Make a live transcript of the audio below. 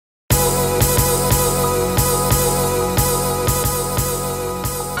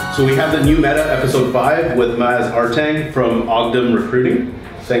So we have the new meta, episode 5, with Maz Artang from Aughdem Recruiting.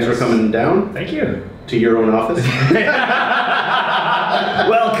 Thanks for coming down. Thank you. To your own office.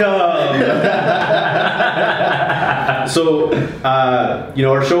 Welcome. So, you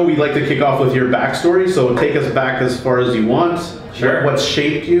know, our show, we like to kick off with your backstory. So take us back as far as you want. Sure. What's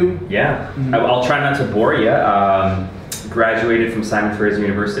shaped you? Yeah. I'll try not to bore you. Graduated from Simon Fraser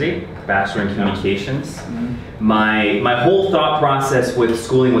University, Bachelor in Communications. My whole thought process with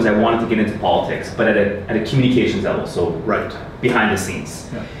schooling was I wanted to get into politics, but at a communications level, so right behind the scenes.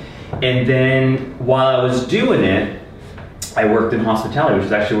 Yeah. And then while I was doing it, I worked in hospitality, which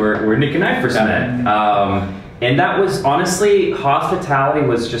is actually where Nick and I first met. And that was, honestly, hospitality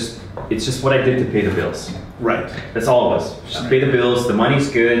was it's just what I did to pay the bills. Right. That's all it was. Just pay the bills, the money's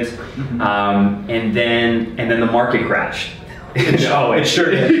good, and then the market crashed. It sure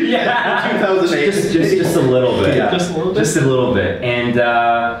did. Yeah. 2008. Just a little bit. Yeah. Just a little bit. Just a little bit. And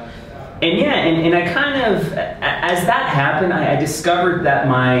I kind of, as that happened, I discovered that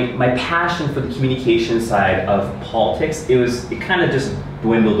my passion for the communication side of politics, it kind of just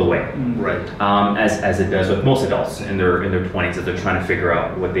dwindled away. Right. As it does with most adults in their 20s, as they're trying to figure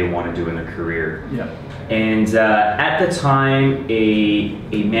out what they want to do in their career. Yeah. And at the time,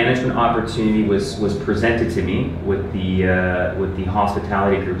 a management opportunity was presented to me with the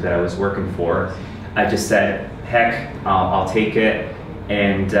hospitality group that I was working for. I just said, heck, I'll take it.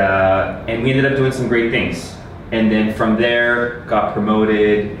 And we ended up doing some great things. And then from there, got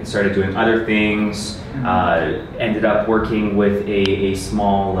promoted and started doing other things. Ended up working with a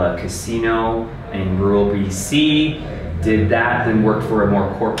small casino in rural BC. Did that, then worked for a more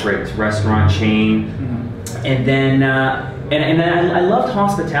corporate restaurant chain. And then I loved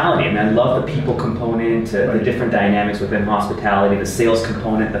hospitality, and I loved the people component, the different dynamics within hospitality, the sales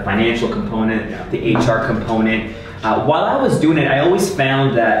component, the financial component, the HR component. While I was doing it, I always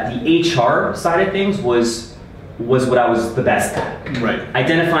found that the HR side of things was what I was the best at. Right.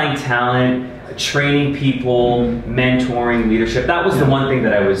 Identifying talent, training people, mentoring, leadership. That was the one thing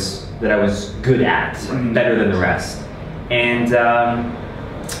that I was good at, better than the rest. And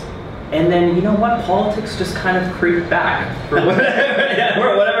then, you know what, politics just kind of creeped back for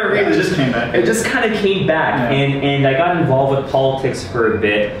whatever reason. It just came back. It just kind of came back, and I got involved with politics for a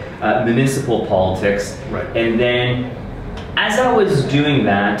bit, municipal politics. Right. And then, as I was doing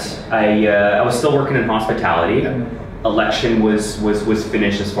that, I was still working in hospitality. Election was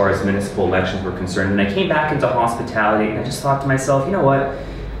finished as far as municipal elections were concerned, and I came back into hospitality, and I just thought to myself, you know what,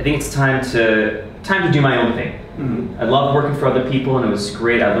 I think it's time to do my own thing. I loved working for other people, and it was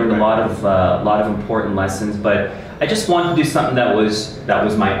great. I learned a lot of important lessons, but I just wanted to do something that was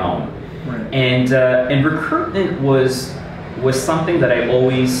my own. Right. And recruitment was something that I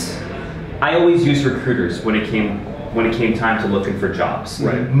always used recruiters when it came time to looking for jobs.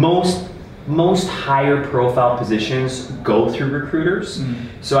 Right. Most higher profile positions go through recruiters.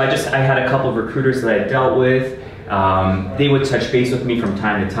 So I had a couple of recruiters that I dealt with. They would touch base with me from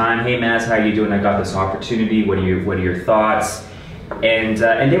time to time. Hey Maz, how are you doing? I got this opportunity. What are your thoughts? And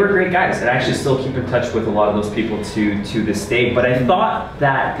they were great guys. I actually still keep in touch with a lot of those people to this day. But I thought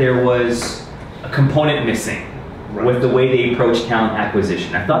that there was a component missing with the way they approach talent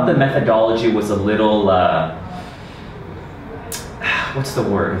acquisition. I thought the methodology was a little, what's the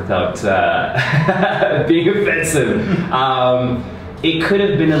word without being offensive? It could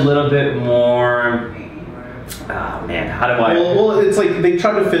have been a little bit more. Oh man, how do I? Well, it's like they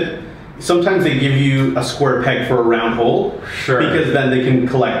try to fit. Sometimes they give you a square peg for a round hole, because then they can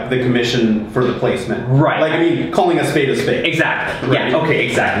collect the commission for the placement. Right. Like, I mean, calling a spade a spade. Exactly. Right. Yeah. Okay.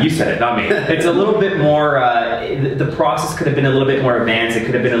 Exactly. You said it, not me. It's a little bit more. The process could have been a little bit more advanced. It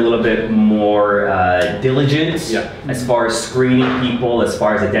could have been a little bit more diligent as far as screening people, as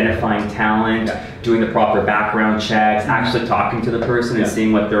far as identifying talent, doing the proper background checks, actually talking to the person and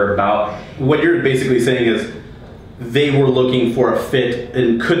seeing what they're about. What you're basically saying is, they were looking for a fit,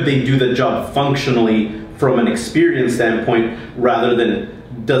 and could they do the job functionally from an experience standpoint, rather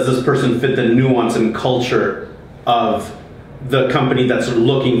than does this person fit the nuance and culture of the company that's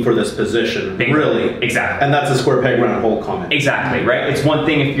looking for this position. Really. Exactly. And that's a square peg round hole comment. Exactly, right? It's one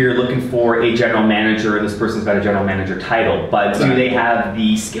thing if you're looking for a general manager and this person's got a general manager title, but do they have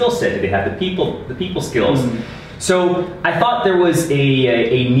the skill set? Do they have the people skills? So I thought there was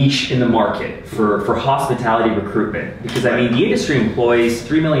a niche in the market for hospitality recruitment, because I mean the industry employs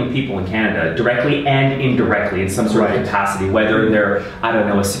 3 million people in Canada, directly and indirectly in some sort of capacity, whether they're, I don't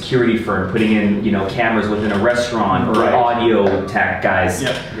know, a security firm putting in, you know, cameras within a restaurant, or audio tech guys.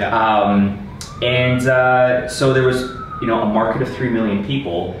 So there was, you know, a market of 3 million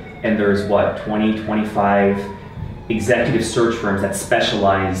people, and there's what, 20, 25 executive search firms that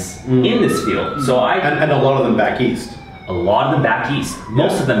specialize in this field. So and a lot of them back east. A lot of them back east.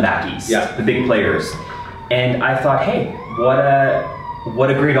 Most of them back east. Yeah. The big players. And I thought, hey, what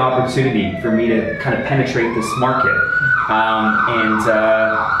a great opportunity for me to kind of penetrate this market. And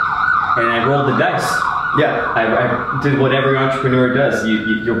I rolled the dice. Yeah, I did what every entrepreneur does.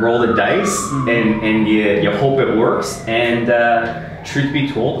 You roll the dice and you hope it works. And truth be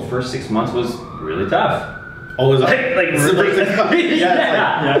told, the first 6 months was really tough. Always ramen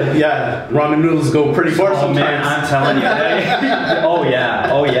noodles go pretty far sometimes. Man, I'm telling you. Oh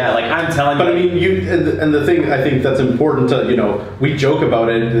yeah. Like I'm telling you. But I mean, and the thing I think that's important to we joke about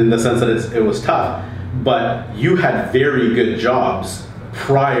it in the sense that it was tough, but you had very good jobs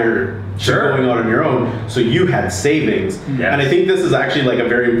prior to going out on your own, so you had savings. Yes. And I think this is actually like a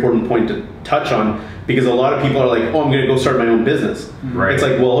very important point to touch on, because a lot of people are like, oh, I'm going to go start my own business. Right. It's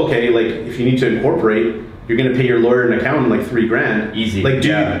like, well, okay, like if you need to incorporate, you're going to pay your lawyer and accountant like $3,000. Easy. Like, do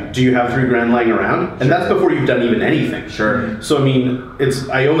you have $3,000 lying around? And that's before you've done even anything. Sure. So I mean,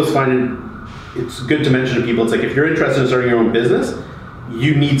 I always find it's good to mention to people, it's like if you're interested in starting your own business,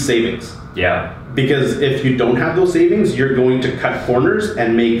 you need savings. Yeah. Because if you don't have those savings, you're going to cut corners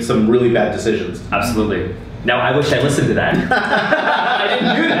and make some really bad decisions. Absolutely. Now, I wish I listened to that. I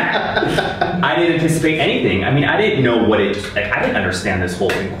didn't do that. I didn't anticipate anything. I mean, I didn't know I didn't understand this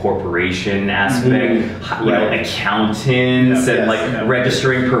whole incorporation aspect, accountants and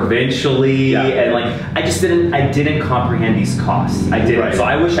registering provincially. And I didn't comprehend these costs. I didn't. Right. So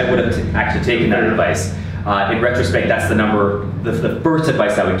I wish I would have actually taken that advice. In retrospect, that's the first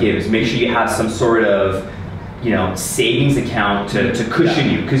advice I would give is make sure you have some sort of, savings account to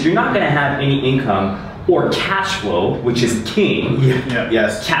cushion you, because you're not going to have any income or cash flow, which is king.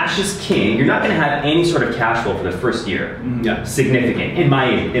 Yes. Cash is king. You're not going to have any sort of cash flow for the first year. Significant in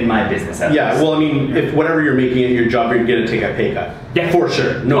my business. Well, I mean, if whatever you're making in your job, you're going to take a pay cut. Yeah, for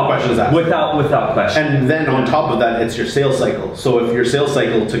sure. No questions asked. Without question. And then on top of that, it's your sales cycle. So if your sales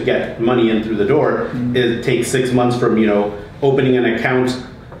cycle to get money in through the door, it takes 6 months from opening an account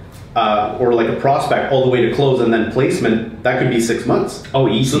or like a prospect all the way to close and then placement, that could be 6 months. Oh,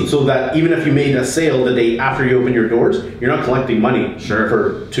 easy. So that even if you made a sale the day after you open your doors, you're not collecting money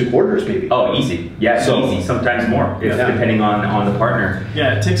for 2 quarters maybe. Oh, easy. Yeah, easy. Sometimes more, depending on the partner.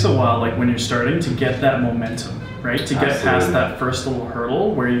 Yeah, it takes a while, like when you're starting, to get that momentum. Right? To get past that first little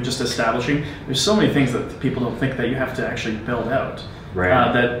hurdle where you're just establishing. There's so many things that people don't think that you have to actually build out.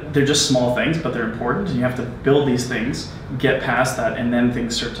 Right. That they're just small things, but they're important, and you have to build these things, get past that, and then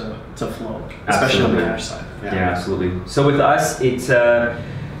things start to flow, especially on the cash side. Yeah, absolutely. So with us, it's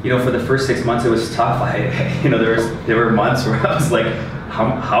for the first 6 months it was tough. There were months where I was like,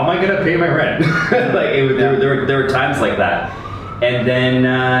 how am I going to pay my rent? There were times like that, and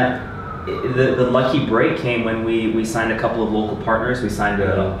then. The lucky break came when we signed a couple of local partners. We signed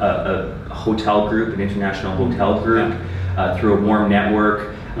a hotel group, an international hotel group, through a warm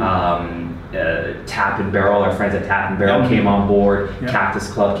network. Tap and Barrel, our friends at Tap and Barrel came on board.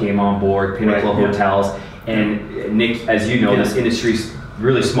 Cactus Club came on board. Pinnacle Hotels. And Nick, as you know, this industry's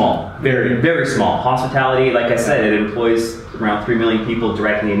really small. Very, very small. Hospitality, like I said, it employs around 3 million people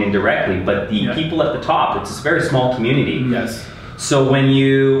directly and indirectly. But the people at the top, it's a very small community. Yes. So when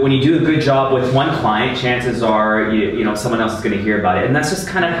you do a good job with one client, chances are someone else is going to hear about it, and that's just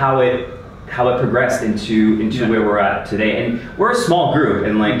kind of how it progressed into where we're at today. And we're a small group,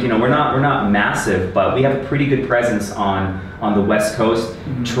 and we're not massive, but we have a pretty good presence on the West Coast.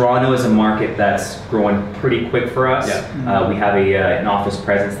 Toronto is a market that's growing pretty quick for us. We have an office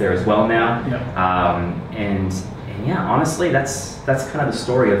presence there as well now. And honestly, that's kind of the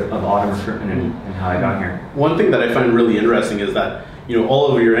story of Aughdem Recruitment and how I got here. One thing that I find really interesting is that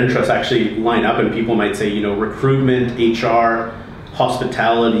all of your interests actually line up, and people might say recruitment, HR,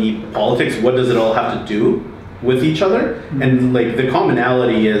 hospitality, politics. What does it all have to do with each other? And the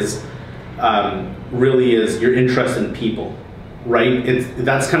commonality is really is your interest in people, right?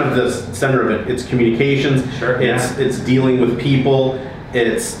 That's kind of the center of it. It's communications. It's dealing with people.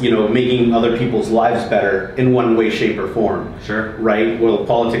 It's making other people's lives better in one way, shape, or form. Right. Well,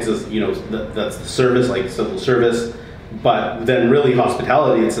 politics is that's the service, like civil service, but then really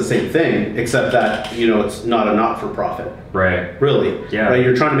hospitality, it's the same thing, except that it's not a not-for-profit. Right. Really. Yeah. Right.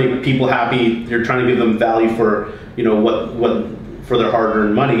 You're trying to make people happy. You're trying to give them value for what for their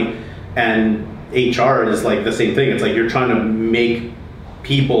hard-earned money, and HR is like the same thing. It's like you're trying to make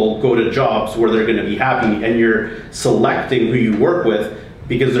people go to jobs where they're going to be happy, and you're selecting who you work with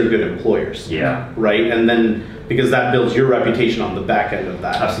because they're good employers. Right? And then because that builds your reputation on the back end of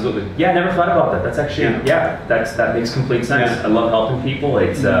that. Absolutely. Yeah, I never thought about that. That's actually that makes complete sense. I love helping people.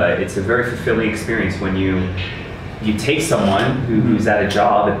 It's a very fulfilling experience when you you take someone who's at a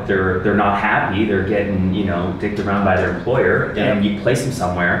job, that they're not happy, they're getting dicked around by their employer, and you place them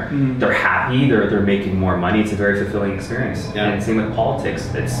somewhere, they're happy, they're making more money. It's a very fulfilling experience. And same with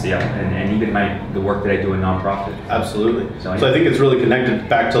politics. It's and even the work that I do in nonprofit. Absolutely. So I think it's really connected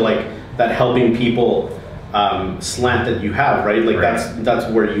back to like that helping people slant that you have, right? Like that's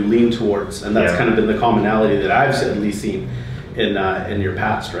where you lean towards, and that's kind of been the commonality that I've at least seen in your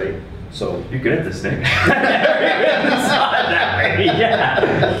past, right? So you're good at this, Nick.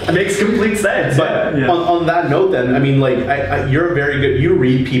 Yeah, makes complete sense. But on that note, then, I mean, like, you're very good. You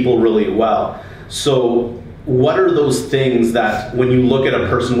read people really well. So, what are those things that, when you look at a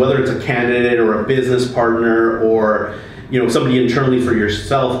person, whether it's a candidate or a business partner, or somebody internally for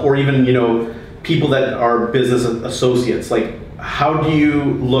yourself, or even people that are business associates, like, how do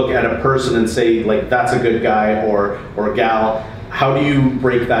you look at a person and say, like, that's a good guy or gal? How do you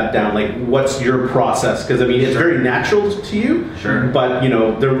break that down? Like, what's your process? Because I mean, it's very natural to you. Sure. But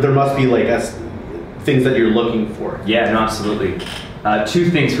there must be like things that you're looking for. Yeah, no, absolutely. Two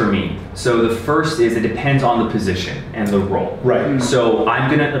things for me. So the first is it depends on the position and the role. Right. So I'm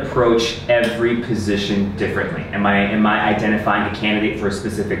going to approach every position differently. Am I identifying a candidate for a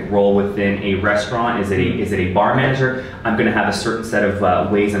specific role within a restaurant? Is it a bar manager? I'm going to have a certain set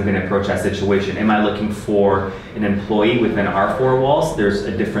of ways I'm going to approach that situation. Am I looking for an employee within our four walls? There's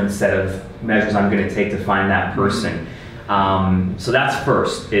a different set of measures I'm going to take to find that person. So that's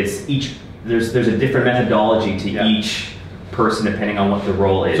first. It's there's a different methodology to each person depending on what the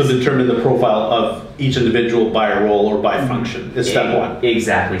role is. So determine the profile of each individual by role or by function is step one.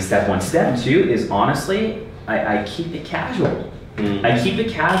 Exactly, step one. Step two is honestly, I keep it casual. I keep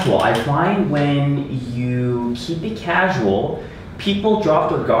it casual. I find when you keep it casual, people drop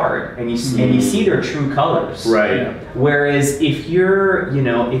their guard and you see their true colors. Right. Whereas if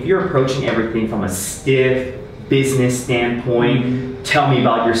you're approaching everything from a stiff business standpoint, tell me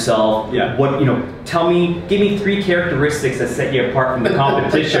about yourself. Yeah. Give me three characteristics that set you apart from the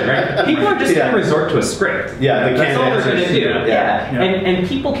competition, right? People are just going to resort to a script. Yeah, that's all they're going to do. Yeah. And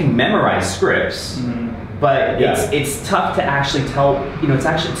people can memorize scripts, but it's tough to actually tell.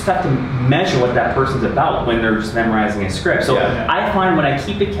 It's tough to measure what that person's about when they're just memorizing a script. So I find when I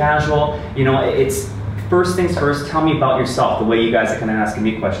keep it casual, it's first things first, tell me about yourself, the way you guys are kind of asking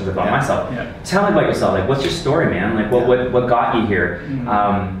me questions about myself. Tell me about yourself, like, what's your story, man? Like, what got you here?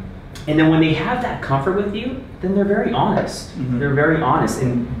 And then when they have that comfort with you, then they're very honest. They're very honest,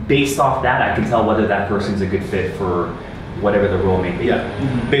 and based off that, I can tell whether that person's a good fit for whatever the role may be.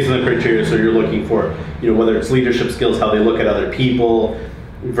 Based on the criteria, so you're looking for, whether it's leadership skills, how they look at other people,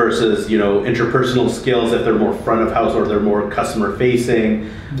 versus interpersonal skills, if they're more front of house or they're more customer facing,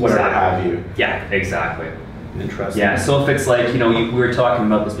 whatever have you. Yeah, exactly. Interesting. Yeah, so if it's like, we were talking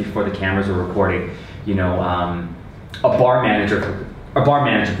about this before the cameras were recording, a bar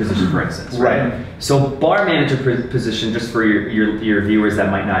manager position, for instance, right? So bar manager position, just for your viewers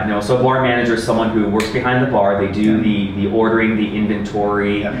that might not know, so a bar manager is someone who works behind the bar. They do the ordering, the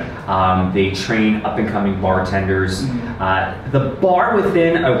inventory, they train up and coming bartenders. The bar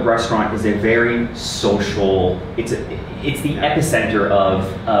within a restaurant is a very social, it's the epicenter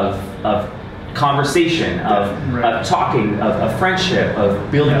of conversation, of talking, of friendship, of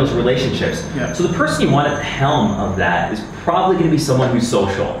building those relationships. So the person you want at the helm of that is probably going to be someone who's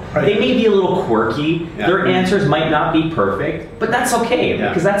social. They may be a little quirky. Their answers might not be perfect, but that's okay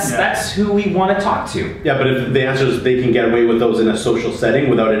because that's who we want to talk to. Yeah, but if the answers, they can get away with those in a social setting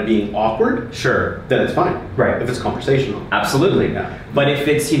without it being awkward, sure, then it's fine. Right. If it's conversational. Absolutely. But if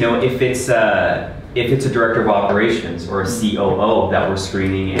it's if it's a director of operations or a COO that we're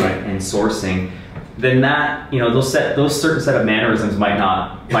screening and sourcing, then that those certain set of mannerisms might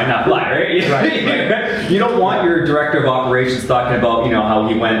not fly, right? You don't want your director of operations talking about how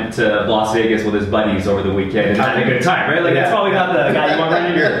he went to Las Vegas with his buddies over the weekend and had a good time, right? Like that's probably not the guy you want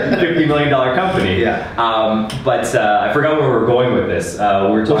running your $50 million company. But I forgot where we're going with this.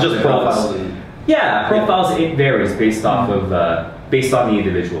 We're talking just profiles. Profiles. It varies based off of based on the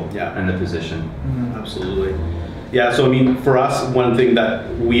individual and the position. Absolutely. Yeah, so I mean, for us, one thing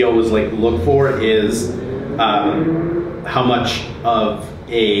that we always look for is how much of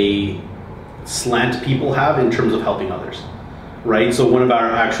a slant people have in terms of helping others, right? So one of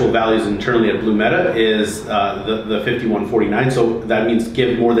our actual values internally at Blue Meta is the 5149. So that means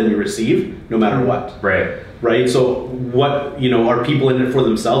give more than you receive, no matter what. Right. So what are people in it for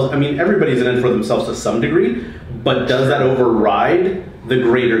themselves? I mean, everybody's in it for themselves to some degree, but does that override the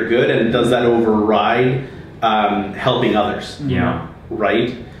greater good, and does that override helping others?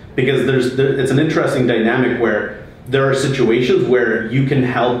 Right? Because it's an interesting dynamic where there are situations where you can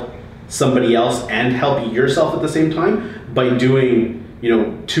help somebody else and help yourself at the same time by doing,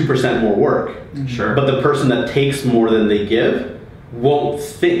 2% more work. Sure. But the person that takes more than they give won't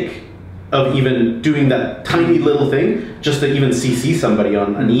think of even doing that tiny little thing just to even CC somebody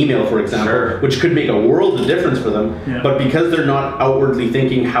on an email, for example, Sure. which could make a world of difference for them. Yeah. But because they're not outwardly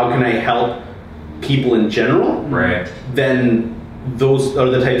thinking, how can I help people in general? Right. Then those are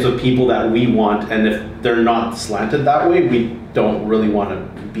the types of people that we want. And if they're not slanted that way, we don't really want to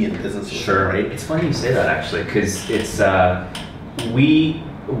be in business with Sure. them, right? It's funny you say that, actually, because it's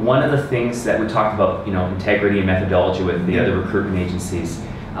one of the things that we talked about, integrity and methodology with the other recruitment agencies,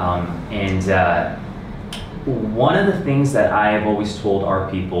 one of the things that I have always told our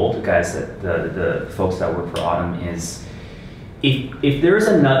people, the guys the folks that work for Aughdem, is if there's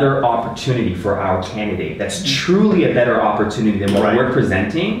another opportunity for our candidate that's truly a better opportunity than what we're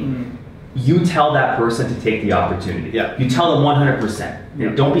presenting, you tell that person to take the opportunity. Yeah. You tell them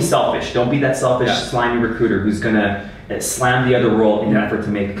 100%. Don't be selfish. Don't be that selfish, slimy recruiter who's gonna slam the other role in an effort to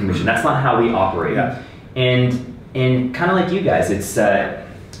make a commission. That's not how we operate. Yeah. And kind of like you guys, it's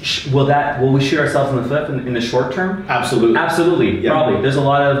will we shoot ourselves in the foot in the short term? Absolutely. Absolutely. Yeah. Probably. There's a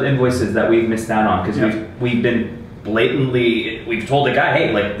lot of invoices that we've missed out on because we've been blatantly, we've told the guy,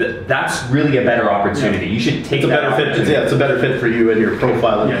 hey, like that's really a better opportunity. You should take that opportunity. It's a better fit for you and your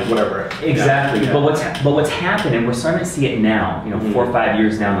profile and whatever. Exactly. Yeah. But what's happened, and we're starting to see it now, 4 or 5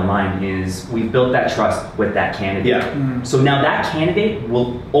 years down the line, is we've built that trust with that candidate. Yeah. So now that candidate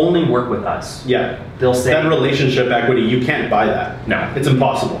will only work with us. Yeah. They'll say that relationship equity, you can't buy that. No. It's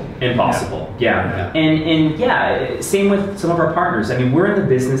impossible. Impossible. Yeah. And same with some of our partners. I mean, we're in the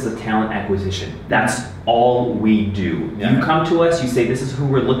business of talent acquisition. That's all we do. Yeah. You come to us, you say this is who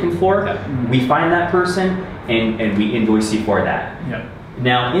we're looking for. Yeah. We find that person and we invoice you for that. Yeah.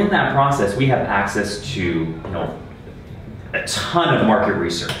 Now, in that process, we have access to, a ton of market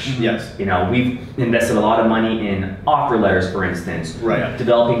research. Yes. We've invested a lot of money in offer letters, for instance. Right.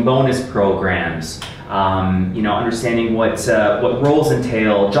 Developing bonus programs. Understanding what roles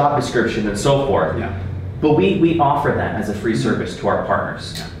entail, job descriptions, and so forth. Yeah. But we offer that as a free service to our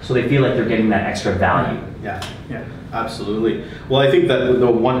partners, so they feel like they're getting that extra value. Yeah. Yeah. Absolutely. Well, I think that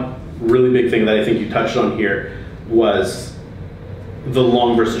the one really big thing that I think you touched on here was the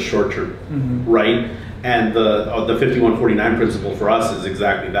long versus short term, right? And the 51-49 principle for us is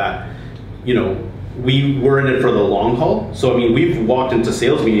exactly that. We were in it for the long haul. So I mean, we've walked into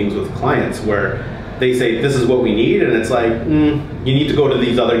sales meetings with clients where they say, this is what we need, and it's like, you need to go to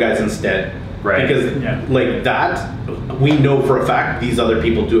these other guys instead. Right. Because like that, we know for a fact these other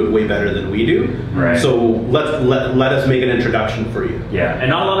people do it way better than we do. Right. So let us make an introduction for you. Yeah,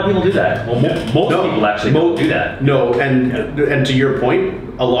 and not a lot of people do that. Well, most people actually don't do that. No, and to your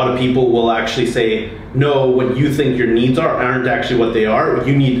point, a lot of people will actually say, no, what you think your needs aren't actually what they are.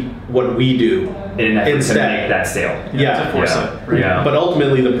 You need what we do in an effort to make that sale. Yeah. But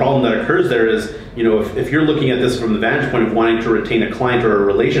ultimately, the problem that occurs there is, if you're looking at this from the vantage point of wanting to retain a client or a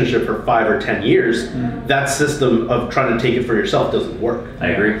relationship for 5 or 10 years, that system of trying to take it for yourself doesn't work. I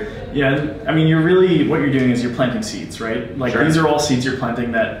agree. Yeah, I mean, what you're doing is you're planting seeds, right? Like these are all seeds you're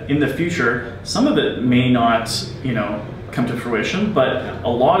planting that in the future, some of it may not, come to fruition, but a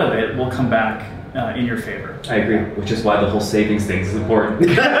lot of it will come back in your favor. I agree, which is why the whole savings thing is important.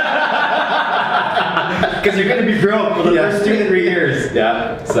 Because you're going to be broke for the first 2 to 3 years.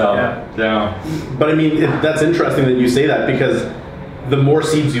 Yeah. So, But I mean, that's interesting that you say that, because the more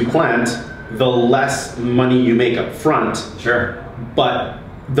seeds you plant, the less money you make up front. Sure. But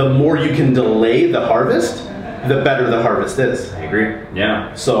the more you can delay the harvest, the better the harvest is. I agree.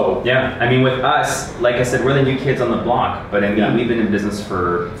 Yeah. So. Yeah. I mean, with us, like I said, we're the new kids on the block, but I mean, we've been in business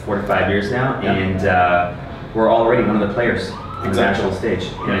for 4 to 5 years now, and we're already one of the players on the national stage.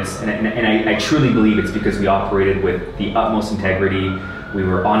 And I truly believe it's because we operated with the utmost integrity. We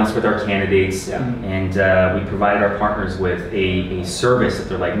were honest with our candidates, and we provided our partners with a service that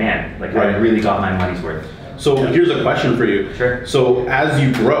they're like, man, like I really got my money's worth. So here's a question for you. Sure. So as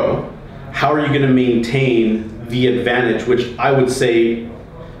you grow, how are you going to maintain the advantage, which I would say,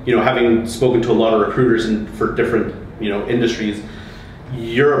 having spoken to a lot of recruiters for different, industries,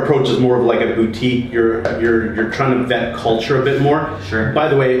 your approach is more of like a boutique. You're trying to vet culture a bit more. Sure. By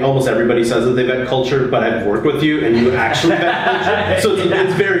the way, almost everybody says that they vet culture, but I've worked with you and you actually vet culture. So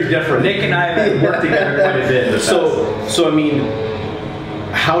it's very different. Nick and I have worked together quite a bit. So I mean,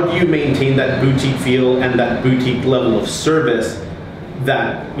 how do you maintain that boutique feel and that boutique level of service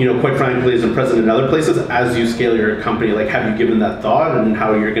that, quite frankly, isn't present in other places as you scale your company? Like, have you given that thought and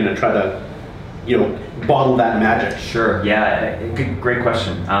how you're going to try to, bottle that magic? Sure. Yeah. Great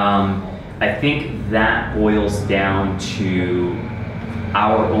question. I think that boils down to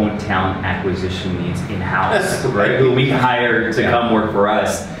our own talent acquisition needs in-house, right? Who we hire to come work for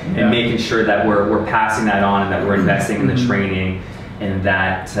us, and making sure that we're passing that on, and that we're investing in the training, and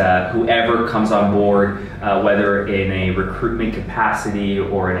that whoever comes on board, whether in a recruitment capacity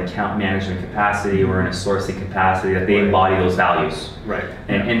or an account management capacity or in a sourcing capacity, that they embody those values. Right.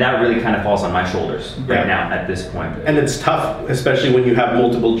 And that really kind of falls on my shoulders right now at this point. And it's tough, especially when you have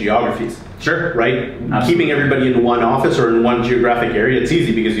multiple geographies. Sure. Right? Absolutely. Keeping everybody in one office or in one geographic area, it's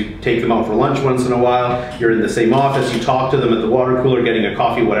easy because you take them out for lunch once in a while, you're in the same office, you talk to them at the water cooler, getting a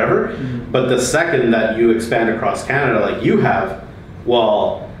coffee, whatever. But the second that you expand across Canada like you have,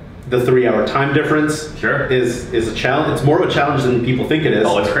 well, the 3-hour time difference is a challenge. It's more of a challenge than people think it is.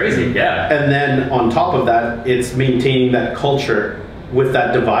 Oh, it's crazy, yeah. And then on top of that, it's maintaining that culture with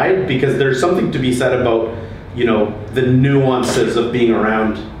that divide, because there's something to be said about, you know, the nuances of being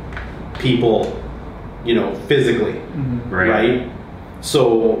around people, you know, physically, right?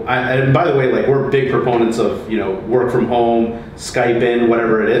 So, and by the way, like, we're big proponents of, you know, work from home, Skype in,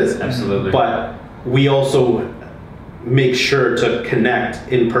 whatever it is. Absolutely. But we also make sure to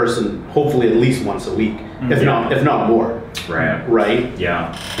connect in person, hopefully at least once a week, if not more. Right. Right.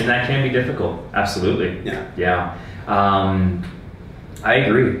 Yeah, and that can be difficult. Absolutely. Yeah. Yeah. I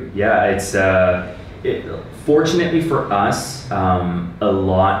agree. Yeah, it's fortunately for us, a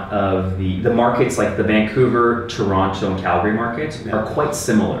lot of the markets like the Vancouver, Toronto, and Calgary markets are quite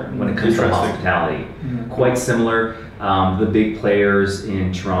similar when it comes to hospitality. Quite similar. The big players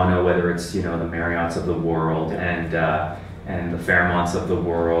in Toronto, whether it's, you know, the Marriotts of the world and the Fairmonts of the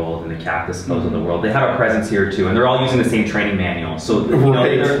world and the Cactus Clubs of the world, they have a presence here too, and they're all using the same training manual. So you know,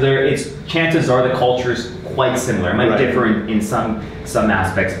 it's chances are the culture is quite similar. It might differ in some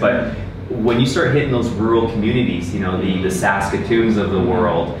aspects, but when you start hitting those rural communities, you know, the Saskatoons of the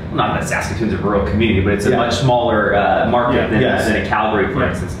world, well, not that Saskatoon's a rural community, but it's a much smaller market than a Calgary, for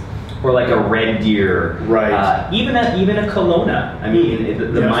instance. Or like a Red Deer, even a Kelowna. I mean,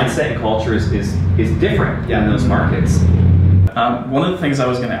 the mindset and culture is different in those markets. One of the things I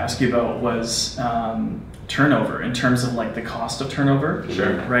was going to ask you about was turnover, in terms of like the cost of turnover.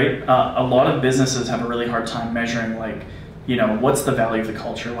 Right. A lot of businesses have a really hard time measuring, like, you know, what's the value of the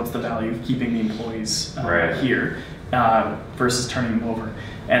culture, what's the value of keeping the employees here versus turning them over.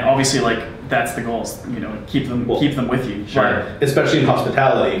 And obviously, like, that's the goal, you know, keep them with you. But especially in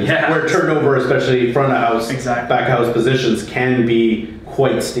hospitality, where turnover, especially front of house, back of house positions, can be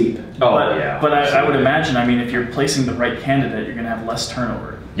quite steep. But I would imagine, I mean, if you're placing the right candidate, you're going to have less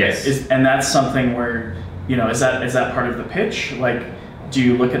turnover. Yes. And that's something where, you know, is that part of the pitch? Like, do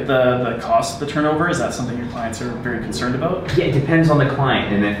you look at the cost of the turnover? Is that something your clients are very concerned about? Yeah, it depends on the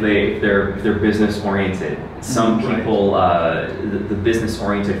client and if they're business oriented. Some people, the business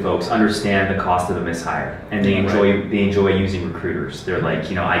oriented folks, understand the cost of a mishire, and they enjoy using recruiters. They're like,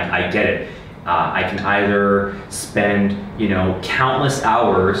 you know, I get it. I can either spend, you know, countless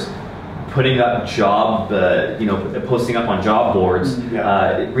hours putting up posting up on job boards,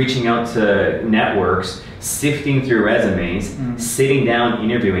 reaching out to networks, sifting through resumes, sitting down,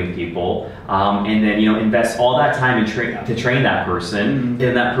 interviewing people, and then, you know, invest all that time to train that person.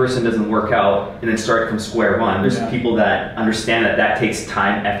 And that person doesn't work out, and then start from square one. There's people that understand that takes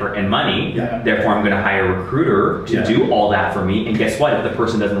time, effort, and money. Therefore, I'm going to hire a recruiter to do all that for me. And guess what? If the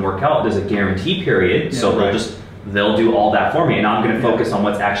person doesn't work out, there's a guarantee period. So they'll do all that for me, and I'm going to focus on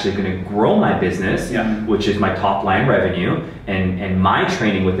what's actually going to grow my business, which is my top line revenue and my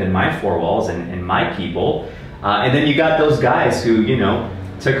training within my four walls and my people. And then you got those guys who, you know,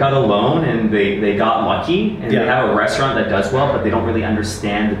 took out a loan and they got lucky, and they have a restaurant that does well, but they don't really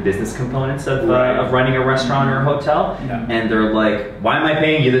understand the business components of running a restaurant or a hotel. And they're like, why am I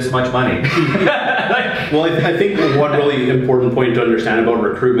paying you this much money? Well, I think one really important point to understand about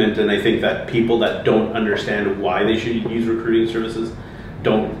recruitment, and I think that people that don't understand why they should use recruiting services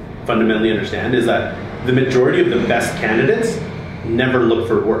don't fundamentally understand, is that the majority of the best candidates never look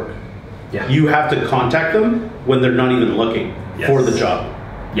for work. You have to contact them when they're not even looking for the job.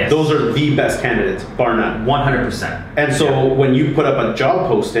 Those are the best candidates, bar none. 100%. And so when you put up a job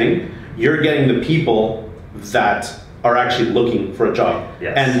posting, you're getting the people that are actually looking for a job.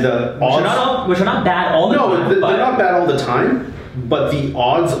 And the odds, which are not bad all the time. No, they're not bad all the time, but the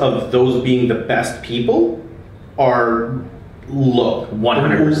odds of those being the best people are low.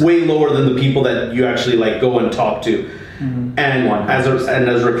 100%. Way lower than the people that you actually like go and talk to. And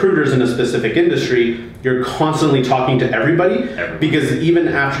as recruiters in a specific industry, you're constantly talking to everybody, because even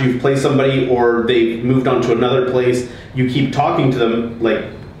after you've placed somebody or they've moved on to another place, you keep talking to them like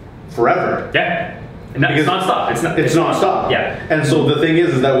forever. And it's nonstop. It's nonstop. Yeah. And so the thing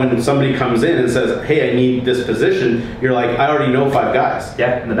is that when somebody comes in and says, "Hey, I need this position," you're like, "I already know 5 guys."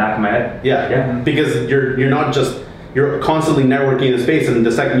 Yeah, in the back of my head. Yeah. Because you're not just, you're constantly networking in the space, and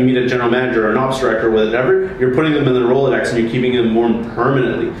the second you meet a general manager or an ops director or whatever, you're putting them in the Rolodex and you're keeping them more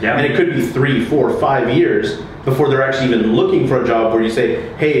permanently. Yeah. And it could be 3, 4, 5 years before they're actually even looking for a job where you say,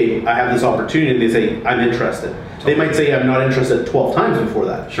 "Hey, I have this opportunity," and they say, "I'm interested." They might say, "I'm not interested" 12 times before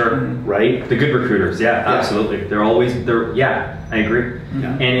that. Sure. Right? The good recruiters, yeah, absolutely. They're always, yeah, I agree.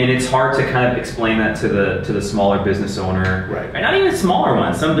 Yeah. And it's hard to kind of explain that to the smaller business owner. Right. And not even smaller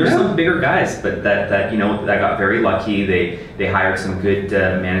ones. There's some bigger guys, but that got very lucky. They hired some good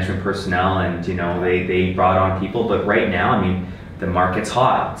management personnel, and they brought on people. But right now, I mean, the market's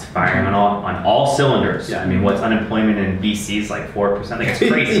hot. It's firing on all cylinders. Yeah. I mean, what's unemployment in BC is like 4%. Like, it's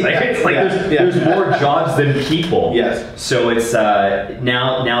crazy. Like, it's like Yeah. there's more jobs than people. Yes. So it's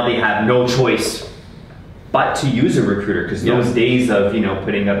now they have no choice but to use a recruiter, because those days of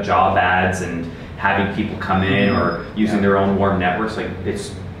putting up job ads and having people come in or using their own warm networks, like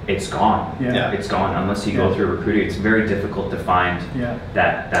it's gone. Yeah. It's gone unless you go through a recruiter. It's very difficult to find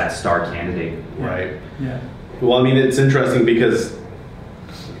that star candidate. Right. Yeah. Well, I mean, it's interesting because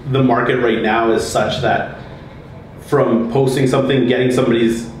the market right now is such that from posting something, getting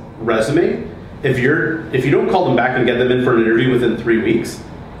somebody's resume, if you don't call them back and get them in for an interview within 3 weeks,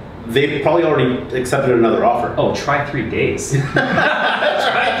 they've probably already accepted another offer. Oh, try 3 days.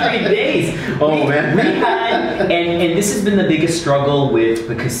 Try 3 days. Oh, man. We had, and this has been the biggest struggle with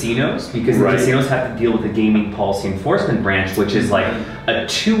the casinos, because the casinos have to deal with the gaming policy enforcement branch, which is like a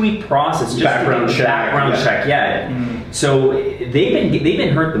 2-week process. Just Background check. Yeah. So they've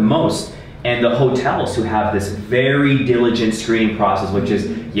been hurt the most. And the hotels, who have this very diligent screening process, which is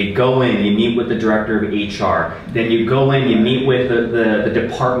you go in, you meet with the director of HR, then you go in, you meet with the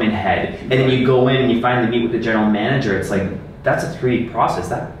department head, and then you go in and you finally meet with the general manager. It's like, that's a 3-week process.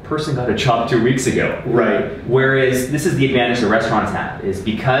 That person got a job 2 weeks ago. Right. Whereas this is the advantage the restaurants have, is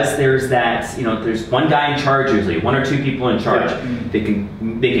because there's that, there's one guy in charge usually, 1 or 2 people in charge. They can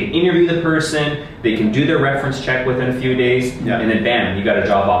interview the person, they can do their reference check within a few days, and then bam, you got a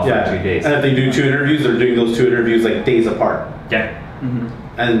job offer in 2 days. And if they do 2 interviews, they're doing those 2 interviews like days apart. Yeah.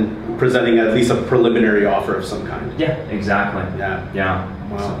 And presenting at least a preliminary offer of some kind. Yeah, exactly. Yeah.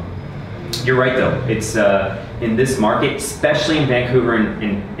 Wow. You're right though. It's in this market, especially in Vancouver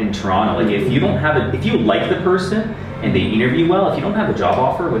and in Toronto. Like, if you don't have if you like the person and they interview well, if you don't have a job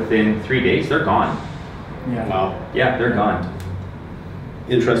offer within 3 days, they're gone. Yeah. Wow. Yeah, they're gone.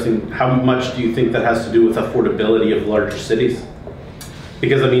 Interesting. How much do you think that has to do with affordability of larger cities?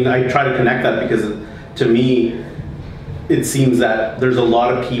 Because I mean, I try to connect that because to me, it seems that there's a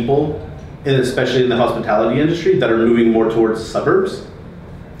lot of people, and especially in the hospitality industry, that are moving more towards the suburbs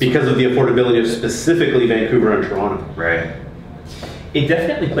because of the affordability of specifically Vancouver and Toronto. Right. It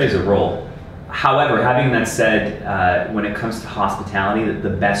definitely plays a role. However, having that said, when it comes to hospitality, the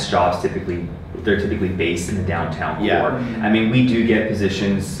best jobs they're typically based in the downtown core. I mean, we do get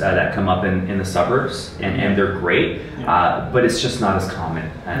positions that come up in the suburbs, and they're great, but it's just not as common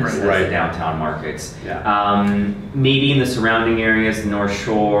as the downtown markets. Maybe in the surrounding areas, the North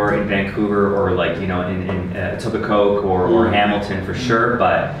Shore, in Vancouver, or like in Etobicoke or Hamilton for sure.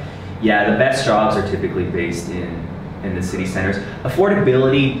 But yeah, the best jobs are typically based in the city centers.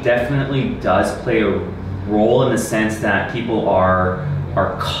 Affordability definitely does play a role in the sense that people are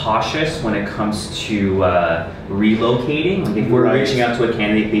cautious when it comes to relocating. Like, if we're reaching out to a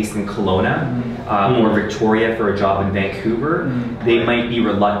candidate based in Kelowna or Victoria for a job in Vancouver, they might be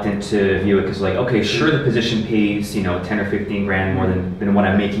reluctant to view it because, like, okay, sure, the position pays 10 or 15 grand more than what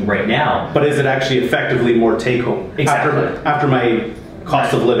I'm making right now. But is it actually effectively more take home after my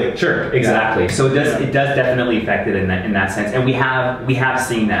cost of living? Sure, exactly. So it does definitely affect it in that sense, and we have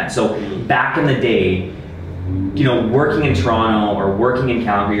seen that. So back in the day, working in Toronto or working in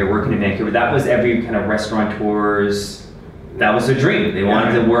Calgary or working in Vancouver, that was every kind of restaurateur's, that was their dream. They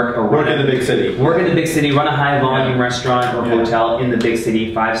wanted to work in the big city. Work in the big city, run a high volume restaurant or hotel in the big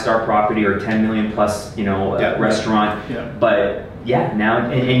city, 5-star property or 10 million plus, restaurant. But now,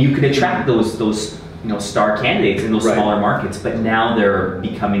 and you could attract those star candidates in those smaller markets, but now they're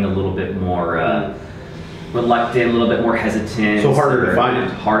becoming a little bit more reluctant, a little bit more hesitant. So harder to find.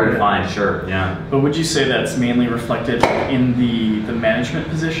 Harder to find, sure, yeah. But would you say that's mainly reflected in the management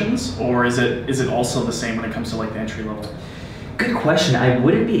positions, or is it also the same when it comes to like the entry level? Good question. I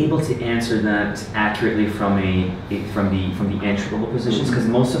wouldn't be able to answer that accurately from the entry level positions, because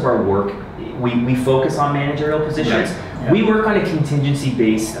most of our work, we focus on managerial positions. Yeah. We work on a contingency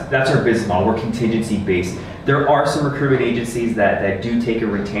base. That's our business model. We're contingency based. There are some recruitment agencies that do take a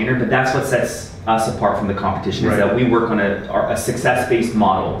retainer, but that's what sets us apart from the competition, is that we work on a success-based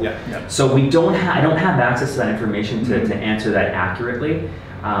model. Yeah. Yeah. So I don't have access to that information to answer that accurately.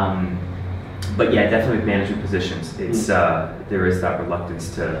 But yeah, definitely with management positions, it's there is that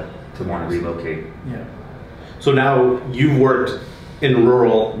reluctance to want to relocate. Yeah. So now you've worked in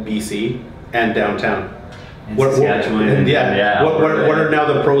rural BC and downtown. Saskatchewan. What are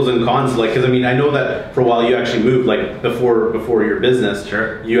now the pros and cons? Like, because I mean, I know that for a while you actually moved, like before your business.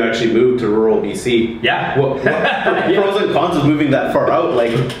 Sure. You actually moved to rural BC. Yeah. What pros and cons of moving that far out?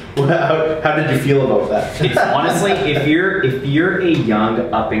 Like, how did you feel about that? It's honestly, if you're a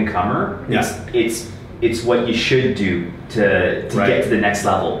young up and comer, it's what you should do to get to the next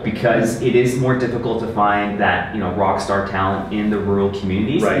level, because it is more difficult to find that rock star talent in the rural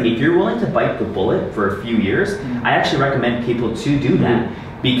communities. Right. And if you're willing to bite the bullet for a few years, I actually recommend people to do that,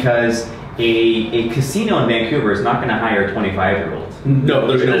 because a casino in Vancouver is not going to hire a 25-year-old. No,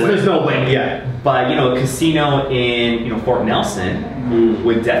 there's no way. Yeah. But a casino in Fort Nelson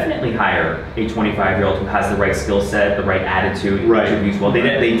would definitely hire a 25-year-old who has the right skill set, the right attitude, interviews well.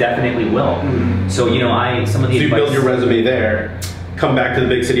 They definitely will. So some of the you build your resume there, come back to the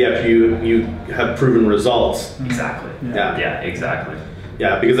big city after you have proven results. Exactly. Yeah, exactly.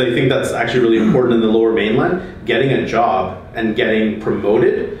 Yeah, because I think that's actually really important in the Lower Mainland. Getting a job and getting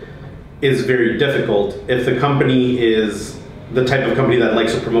promoted is very difficult. If the company is the type of company that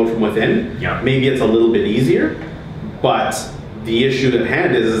likes to promote from within, maybe it's a little bit easier. But the issue at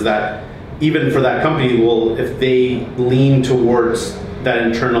hand is that even for that company, well, if they lean towards that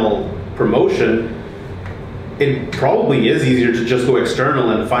internal promotion, it probably is easier to just go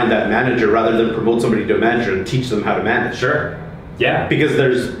external and find that manager rather than promote somebody to a manager and teach them how to manage. Sure. Yeah. Because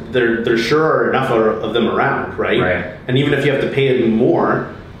there sure are enough of them around, right? Right. And even if you have to pay it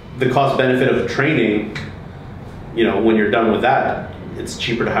more, the cost benefit of training, when you're done with that, it's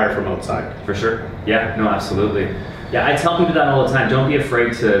cheaper to hire from outside. For sure. Yeah, no, absolutely. Yeah, I tell people that all the time. Don't be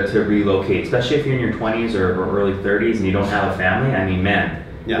afraid to relocate, especially if you're in your 20s or early 30s and you don't have a family. I mean, man,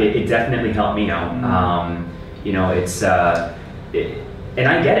 it definitely helped me out. It's and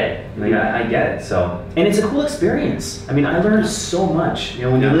I get it. Like I get it. So, and it's a cool experience. I mean, I learned so much.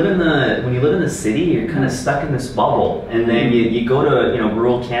 When you live in the city, you're kind of stuck in this bubble, and then you go to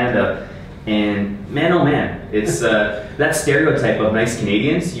rural Canada, and man, oh man, it's that stereotype of nice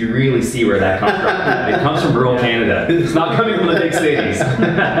Canadians. You really see where that comes from. It comes from rural Canada. It's not coming from the big cities.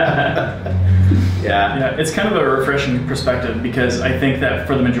 Yeah, it's kind of a refreshing perspective, because I think that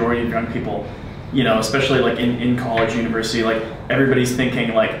for the majority of young people, especially like in college, university, like everybody's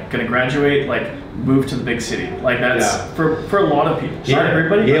thinking like gonna graduate, like move to the big city. Like that's for a lot of people. Not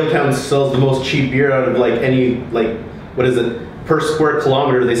everybody. Yaletown sells the most cheap beer out of any what is it? Per square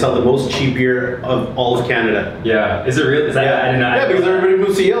kilometer, they sell the most cheap beer of all of Canada. Yeah, is it real? Is that, I didn't know. Yeah, because everybody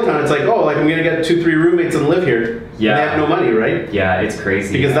moves to Yaletown. It's like, I'm gonna get 2-3 roommates and live here. Yeah, and they have no money, right? Yeah, it's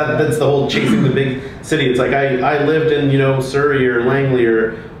crazy. Because that's the whole chasing the big city. It's like I lived in Surrey or Langley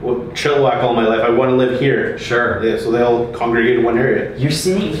or Chilliwack all my life. I want to live here. Sure. Yeah, so they all congregate in one area. You're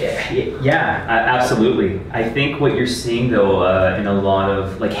seeing, absolutely. I think what you're seeing though in a lot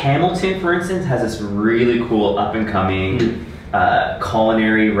of Hamilton, for instance, has this really cool up and coming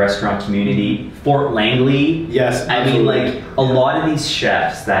culinary restaurant community. Fort Langley. Yes, absolutely. I mean, a lot of these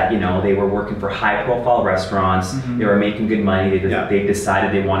chefs that they were working for high profile restaurants. They were making good money. They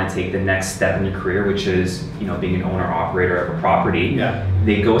decided they want to take the next step in their career, which is being an owner operator of a property. Yeah.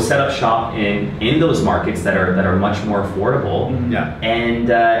 They go set up shop in those markets that are much more affordable. And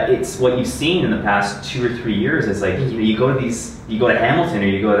it's what you've seen in the past 2 or 3 years is you go to Hamilton or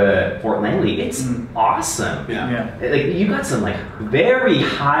you go to Fort Langley, it's awesome. You got some very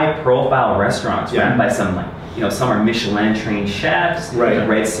high profile restaurants run by some some are Michelin trained chefs,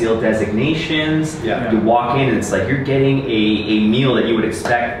 Red Seal designations. You walk in and it's you're getting a meal that you would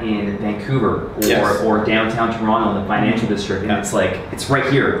expect in Vancouver or downtown Toronto in the financial district, and it's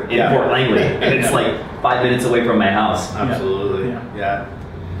right here in Fort Langley, and it's 5 minutes away from my house. Absolutely.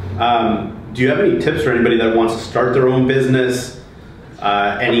 Do you have any tips for anybody that wants to start their own business?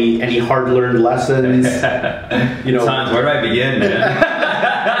 Any hard learned lessons? Tons. Where do I begin, man?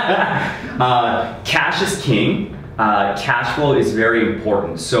 Cash is king. Cash flow is very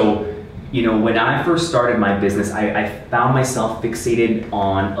important. So, when I first started my business, I found myself fixated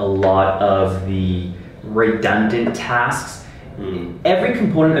on a lot of the redundant tasks. Every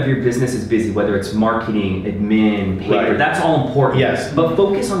component of your business is busy, whether it's marketing, admin, paper, that's all important. Yes. But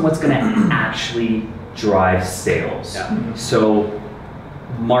focus on what's going to actually drive sales. So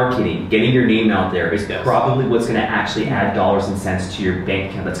marketing, getting your name out there is probably what's going to actually add dollars and cents to your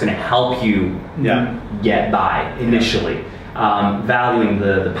bank account. That's going to help you get by initially. Valuing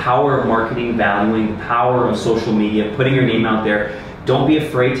the power of marketing, valuing the power of social media, putting your name out there. Don't be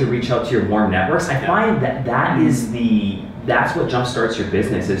afraid to reach out to your warm networks. I find that that's what jumpstarts your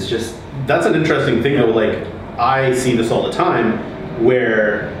business. It's just... That's an interesting thing though. Like, I see this all the time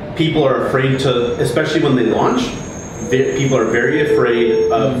where people are afraid to, especially when they launch, people are very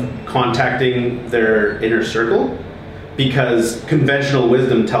afraid of contacting their inner circle because conventional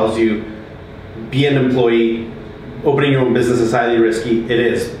wisdom tells you be an employee, opening your own business is highly risky. It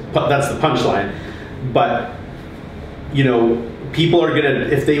is. That's the punchline. But, you know, people are gonna,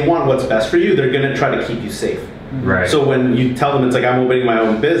 if they want what's best for you, they're gonna try to keep you safe. Right. So when you tell them it's like, I'm opening my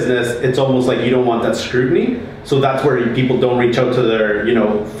own business, it's almost like you don't want that scrutiny. So that's where people don't reach out to their, you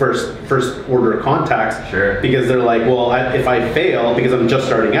know, first order contacts. Sure. Because they're like, well, if I fail, because I'm just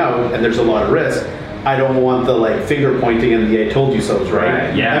starting out and there's a lot of risk, I don't want the like finger pointing and the I told you so's,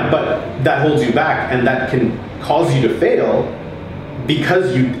 right? Yeah. But that holds you back, and that can cause you to fail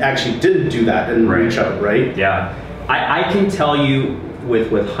because you actually didn't do that and reach out, right? Yeah. I can tell you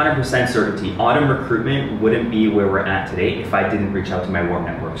with 100% certainty, Aughdem Recruitment wouldn't be where we're at today if I didn't reach out to my warm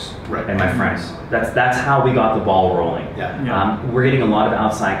networks and my friends. That's how we got the ball rolling. We're getting a lot of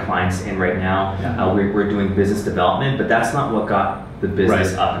outside clients in right now. We're doing business development, but that's not what got the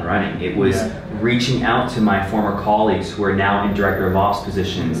business up and running. It was reaching out to my former colleagues who are now in director of ops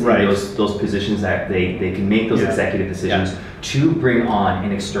positions, those positions that they can make those executive decisions to bring on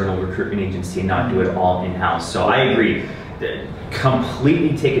an external recruitment agency and not do it all in-house. So I agree.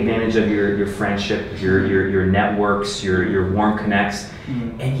 Completely take advantage of your friendship, your networks, your warm connects,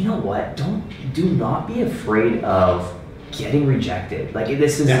 and you know what? Do not be afraid of getting rejected. Like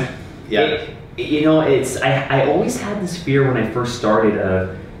this is, you know, it's I always had this fear when I first started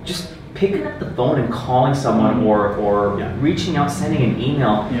of just picking up the phone and calling someone or reaching out, sending an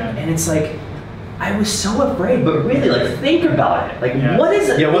email, and it's like, I was so afraid, but really, like, think about it. Like, what is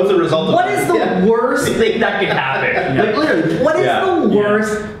it? Yeah, what's the result of What that? is the worst thing that can happen? Like, literally, what is the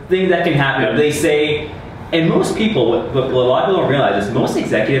worst thing that can happen? They say, and most people, what a lot of people don't realize is most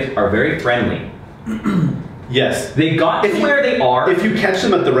executives are very friendly. Yes. They got to where they are. If you catch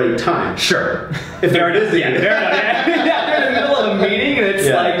them at the right time. Sure. If they're busy. They're in the middle of a meeting and it's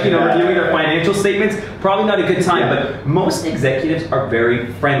like, you know, reviewing their financial statements, probably not a good time, but most executives are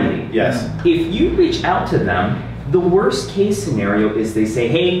very friendly. Yes. If you reach out to them, the worst case scenario is they say,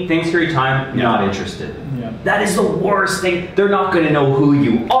 hey, thanks for your time, not interested. That is the worst thing. They're not going to know who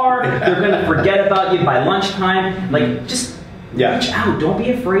you are. They're going to forget about you by lunchtime. Like, just reach out. Don't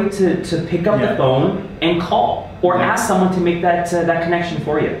be afraid to pick up the phone and call or ask someone to make that connection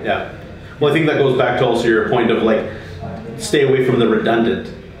for you. Yeah. Well, I think that goes back to also your point of like, stay away from the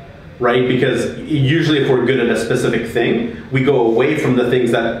redundant, right? Because usually if we're good at a specific thing, we go away from the things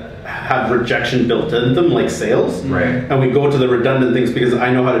that have rejection built into them, like sales. Right. And we go to the redundant things because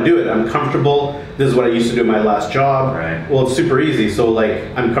I know how to do it. I'm comfortable. This is what I used to do in my last job. Right. Well, it's super easy. So like,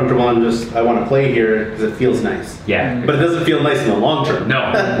 I'm comfortable and I want to play here because it feels nice. Yeah. But it doesn't feel nice in the long term. No,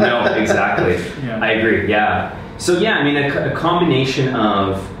 exactly. I agree. Yeah. So yeah, I mean, a combination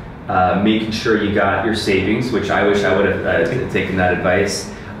of making sure you got your savings, which I wish I would have taken that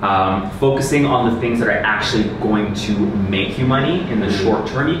advice. Focusing on the things that are actually going to make you money in the short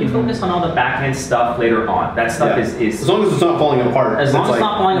term. You can focus on all the back end stuff later on. That stuff is as long as it's not falling apart. As long as it's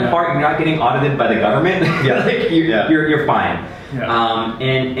not falling apart, you're not getting audited by the government. Like you're fine.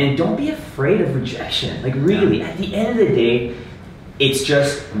 And don't be afraid of rejection. Like really, at the end of the day, it's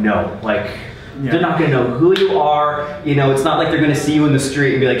just no. Like they're not going to know who you are. You know, it's not like they're going to see you in the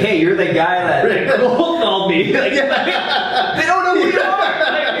street and be like, "Hey, you're the guy that called me." Like, they don't know who you are.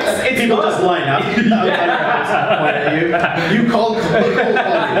 People just line up you cold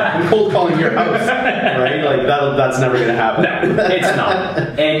calling your house, right? Like that's never going to happen. No, it's not.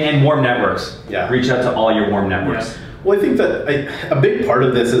 And warm networks. Reach out to all your warm networks. Well, I think that a big part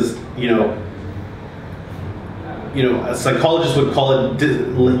of this is, you know, a psychologist would call it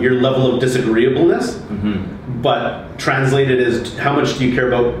your level of disagreeableness, but translated is how much do you care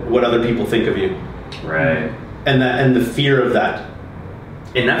about what other people think of you, right? And the fear of that,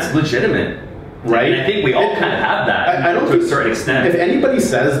 and that's legitimate, right? And I think we all kind of have that. I don't to think a certain extent. If anybody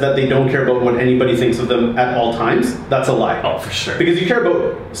says that they don't care about what anybody thinks of them at all times, that's a lie. Oh, for sure. Because you care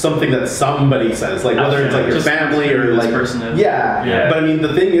about something that somebody says, like whether it's like your family or like person is. But I mean,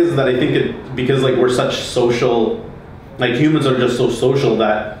 the thing is that I think because like we're such social, like humans are just so social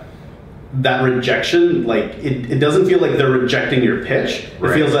that rejection, like it doesn't feel like they're rejecting your pitch.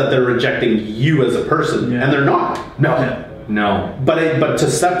 It feels that they're rejecting you as a person, and they're not. No. No. But to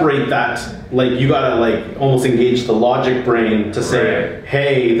separate that, like you gotta like almost engage the logic brain to say, Right.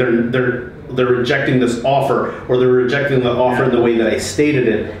 hey, they're rejecting this offer, or they're rejecting the offer in the way that I stated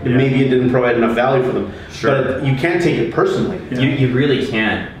it, and maybe it didn't provide enough value for them. Sure. But you can't take it personally. You really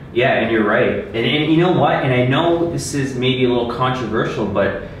can't. Yeah, and you're right. And you know what? And I know this is maybe a little controversial,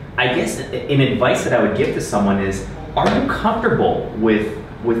 but I guess an advice that I would give to someone is, are you comfortable with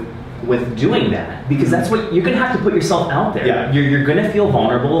doing that? Because that's what you're gonna have to put yourself out there. Yeah. You're gonna feel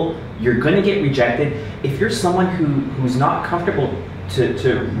vulnerable. You're gonna get rejected. If you're someone who's not comfortable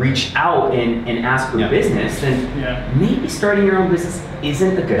to reach out and ask for business, then maybe starting your own business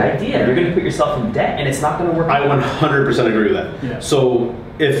isn't a good idea. You're gonna put yourself in debt, and it's not gonna work. I 100% agree with that. Yeah. So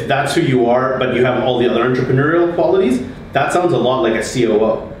if that's who you are, but you have all the other entrepreneurial qualities, that sounds a lot like a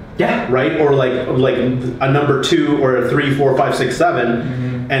COO. Yeah. Right? Or like a number 2 or a 3, 4, 5, 6,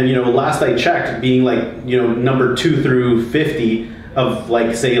 7. And last I checked, being like, number 2 through 50 of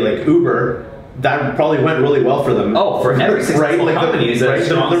like, say like Uber, that probably went really well for them. Oh, for every successful company is a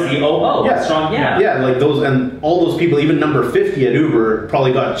strong COO. Yeah, like those, and all those people, even number 50 at Uber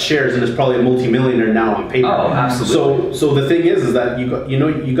probably got shares and is probably a multimillionaire now on paper. Oh, absolutely. So the thing is that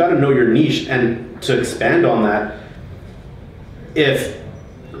you got to know your niche, and to expand on that, if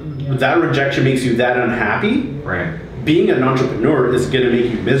that rejection makes you that unhappy, right, being an entrepreneur is going to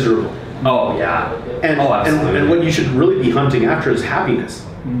make you miserable. Oh yeah. And, and what you should really be hunting after is happiness,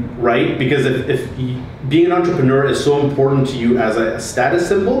 right? Because if being an entrepreneur is so important to you as a status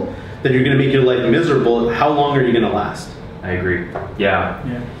symbol that you're going to make your life miserable, how long are you going to last? I agree.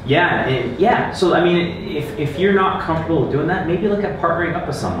 Yeah. So I mean, if you're not comfortable with doing that, maybe look at partnering up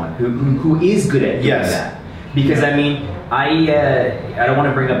with someone who is good at doing that. Because I mean, I don't want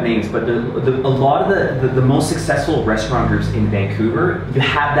to bring up names, but a lot of the most successful restaurant groups in Vancouver, you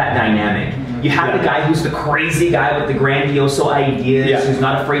have that dynamic. You have the guy who's the crazy guy with the grandiose ideas, who's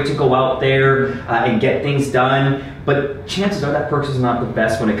not afraid to go out there and get things done. But chances are that person is not the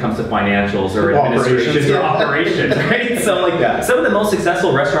best when it comes to financials or administration or operations, right? So like some of the most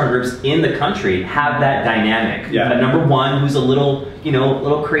successful restaurant groups in the country have that dynamic. Number 1 who's a little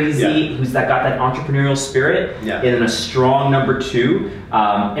crazy, who's got that entrepreneurial spirit, and then a strong number 2.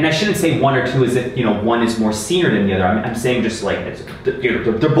 And I shouldn't say 1 or 2 as if one is more senior than the other. I'm saying just like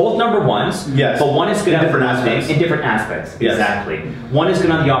they're both number 1s, but one is good at different aspects. In different aspects, exactly. One is good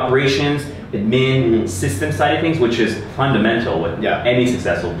on the operations, admin, system side of things, which is fundamental with any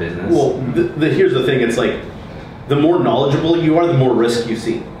successful business. Well, here's the thing: it's like the more knowledgeable you are, the more risk you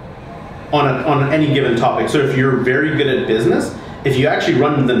see on any given topic. So if you're very good at business, if you actually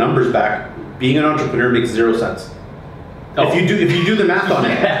run the numbers back, being an entrepreneur makes 0 sense. If you do the math on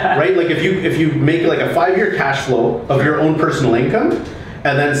it, right? Like if you make like a 5-year cash flow of your own personal income,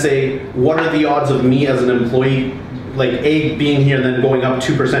 and then say, what are the odds of me as an employee, like being here and then going up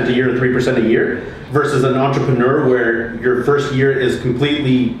 2% a year or 3% a year, versus an entrepreneur where your first year is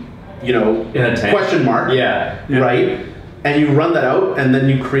completely, question mark, right? And you run that out, and then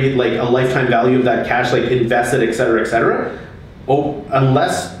you create like a lifetime value of that cash, like invested, et cetera, et cetera. Oh,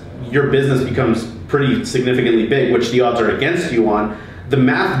 unless your business becomes pretty significantly big, which the odds are against you on, the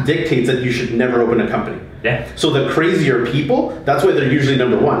math dictates that you should never open a company. So the crazier people, that's why they're usually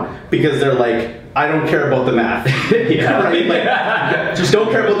number 1, because they're like, I don't care about the math. Right? Like, just don't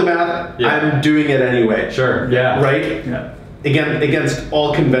care about the math. I'm doing it anyway. Right? Again, against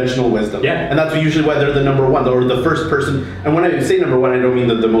all conventional wisdom. And that's usually why they're the number 1, or the first person. And when I say number 1, I don't mean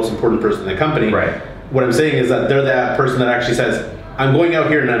the most important person in the company. What I'm saying is that they're that person that actually says, I'm going out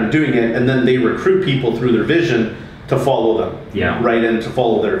here and I'm doing it, and then they recruit people through their vision to follow them. Right? And to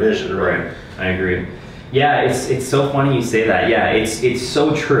follow their vision. Right. I agree. Yeah, it's so funny you say that. Yeah, it's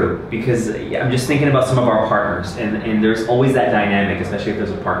so true, because I'm just thinking about some of our partners, and there's always that dynamic, especially if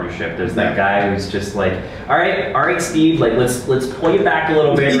there's a partnership. There's that guy who's just like, all right, Steve, like let's pull you back a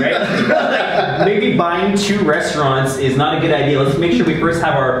little bit, right? Like, maybe buying 2 restaurants is not a good idea. Let's make sure we first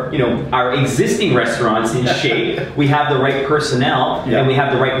have our existing restaurants in shape. We have the right personnel, and we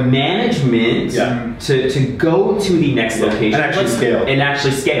have the right management to go to the next location and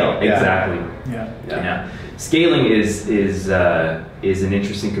actually scale. Exactly. Scaling is an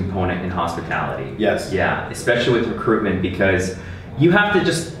interesting component in hospitality. Yeah, especially with recruitment, because you have to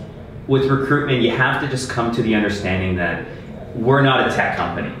just come to the understanding that we're not a tech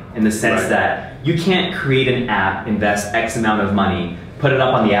company, in the sense that you can't create an app, invest X amount of money, put it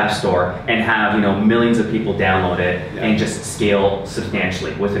up on the App Store, and have millions of people download it and just scale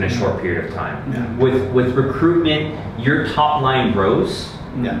substantially within a short period of time. With recruitment, your top line grows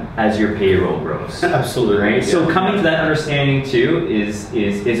as your payroll grows. Absolutely. Right? So coming to that understanding too is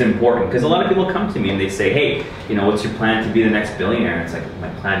important, because a lot of people come to me and they say, hey, what's your plan to be the next billionaire? It's like, my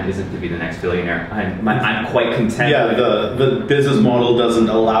plan isn't to be the next billionaire. I'm quite content. Yeah, the business model doesn't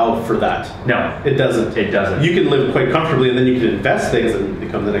allow for that. No, it doesn't. It doesn't. You can live quite comfortably, and then you can invest things and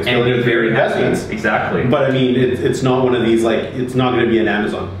become the next billionaire. And be very investments. Exactly. But I mean, it's not one of these, like, it's not going to be an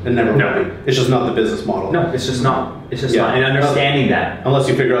Amazon. It never will be. It's just not the business model. No, it's just not. It's just not. And understanding that. Unless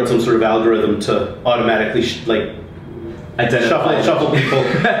you figure out some sort of algorithm to automatically shuffle people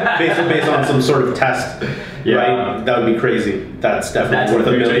based on some sort of test, right? That would be crazy. That's definitely worth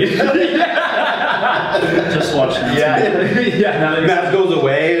 $1 million. Just watch that. Yeah. Math goes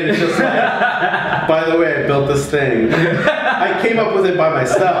away, and it's just like, by the way, I built this thing. I came up with it by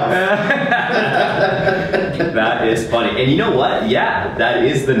myself. That is funny. And you know what? Yeah, that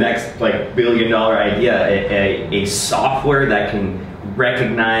is the next $1 billion idea. A software that can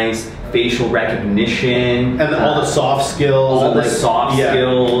recognize facial recognition and all the soft skills,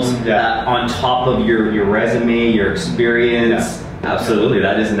 skills on top of your resume, your experience. Yeah. Absolutely,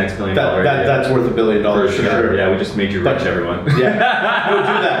 that is the next $1 billion idea. That's worth $1 billion for sure. Yeah, we just made you rich, everyone. Yeah, go do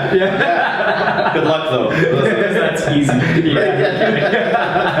that. Yeah. Good luck though. That's easy.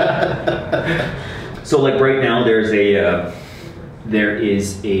 So like right now, there is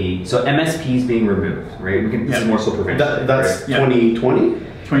a so MSP is being removed, right? This is more so prevention. That's 2020.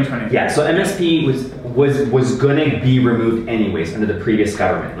 2020. Yeah. So MSP was gonna be removed anyways under the previous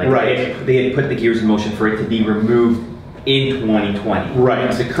government. Like they had put the gears in motion for it to be removed in 2020.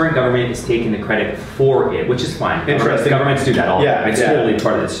 Right. The current government is taking the credit for it, which is fine. Interesting. Governments do that all the time. It's totally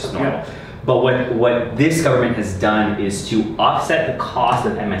part of it. It's just normal. Yeah. But what this government has done is to offset the cost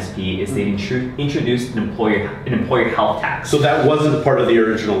of MSP is they introduced an employer health tax. So that wasn't part of the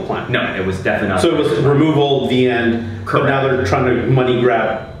original plan? No, it was definitely not. So it was removal, the end, correct. But now they're trying to money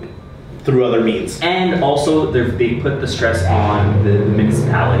grab through other means. And also they put the stress on the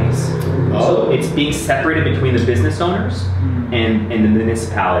municipalities. So it's being separated between the business owners and the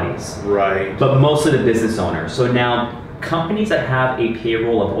municipalities. Right. But mostly the business owners. So now companies that have a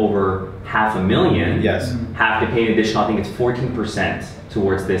payroll of over $500,000 have to pay an additional, I think it's 14%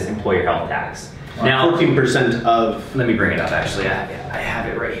 towards this employer health tax. Now 14% of... Let me bring it up actually, I have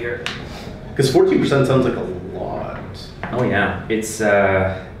it right here. Because 14% sounds like a lot. Oh yeah, it's...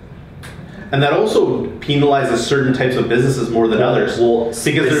 and that also penalizes certain types of businesses more than others. Well,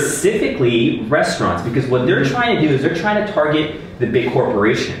 specifically restaurants, because what they're trying to do is they're trying to target the big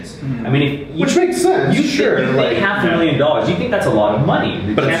corporations. I mean, which makes sense. You think $500,000, you think that's a lot of money.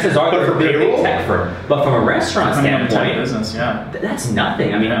 The chances are they're a big tech firm. But from a restaurant standpoint, business, that's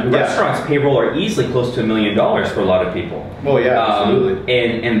nothing. I mean, restaurants' payroll are easily close to $1 million for a lot of people. Oh yeah, absolutely.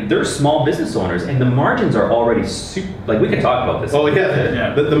 And they're small business owners, and the margins are already super. Like we could talk about this. Oh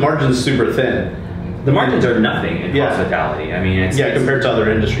yeah. The margin's super thin. The margins are nothing in hospitality. I mean, it's compared to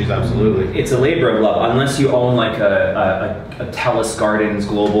other industries, absolutely. It's a labor of love, unless you own like a Telus Gardens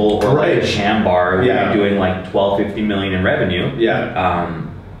Global or like a Sham Bar, where you're doing like 12-15 million in revenue. You're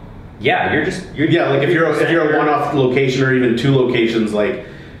like if you're a one-off location or even two locations, like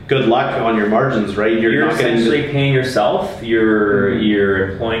good luck on your margins, right? You're not essentially paying yourself.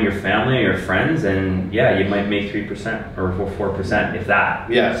 You're employing your family, your friends, and you might make 3% or 4%, if that.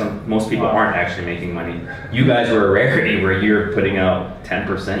 Yeah. Most people aren't actually making money. You guys were a rarity where you're putting out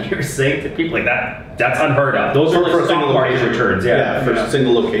 10%. You're saying to people like that. That's unheard of. Those are for stock market returns. For a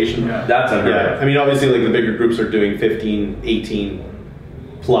single location. That's unheard of. I mean, obviously, like the bigger groups are doing 15, 18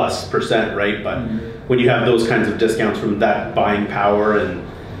 plus %, right? But when you have those kinds of discounts from that buying power and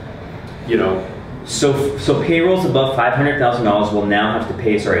So payrolls above $500,000 will now have to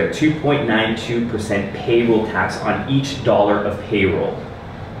pay, a 2.92% payroll tax on each dollar of payroll.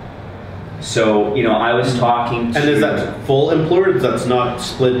 So, I was talking to... And is that full employer? That's not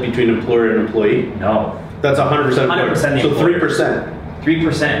split between employer and employee? No. That's 100% employer. 100% So 3%.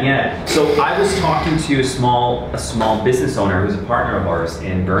 3%, yeah. So I was talking to a small business owner who's a partner of ours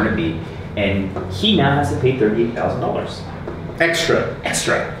in Burnaby, and he now has to pay $38,000.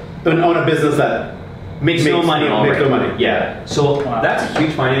 Extra. On a business that makes no money already. Makes no money. Yeah. So that's a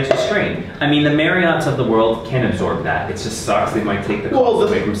huge financial strain. I mean, the Marriotts of the world can absorb that. It just sucks. They might take the cost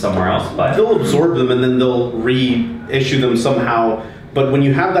away from somewhere else, but they'll absorb them and then they'll reissue them somehow. But when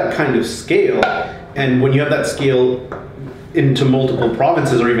you have that kind of scale, and when you have that scale into multiple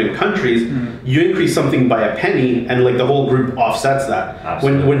provinces or even countries, you increase something by a penny and like the whole group offsets that.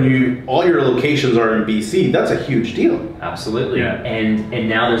 Absolutely. When all your locations are in BC, that's a huge deal. Absolutely. Yeah. And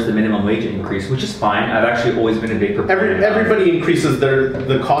now there's the minimum wage increase, which is fine. I've actually always been a big proponent. Everybody increases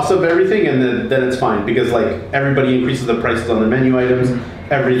the cost of everything, and then it's fine because like everybody increases the prices on the menu items.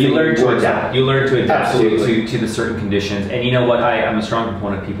 Everything You learn to works adapt. out. You learn to adapt Absolutely. to the certain conditions. And you know what? I'm a strong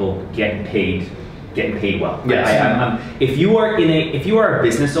proponent of people getting paid well. Yes. If you are a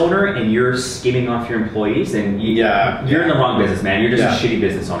business owner and you're skimming off your employees, then you're in the wrong business, man. You're just a shitty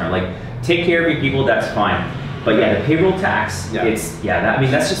business owner. Like, take care of your people. That's fine. But yeah, the payroll tax.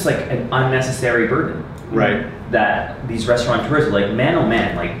 That's just like an unnecessary burden. Right. That these restaurateurs are like, man, oh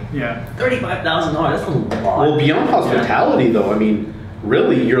man, like $35,000. That's a lot. Well, beyond hospitality, though, I mean,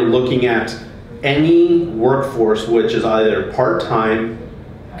 really, you're looking at any workforce which is either part-time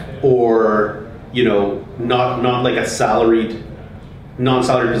or, you know, not like a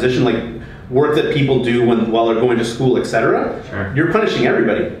non-salaried position, like work that people do while they're going to school, etc. Sure. You're punishing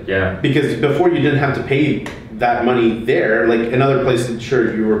everybody. Yeah. Because before you didn't have to pay that money there, like in other places,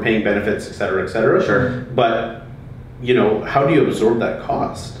 sure, you were paying benefits, etc., etc. Sure. But, you know, how do you absorb that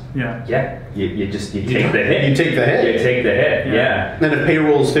cost? Yeah. Yeah. You take the hit. You take the hit. You take the hit. Yeah. And if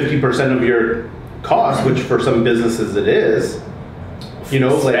payroll is 50% of your cost, which for some businesses it is, you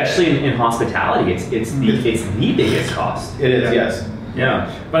know, especially in hospitality, it's the biggest cost. It is, yes. Yeah.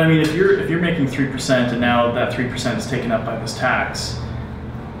 But I mean, if you're making 3% and now that 3% is taken up by this tax,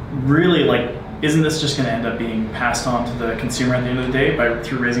 really, like, isn't this just going to end up being passed on to the consumer at the end of the day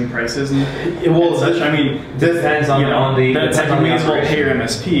through raising prices and such? I mean, depends on the. That's like you may as well pay your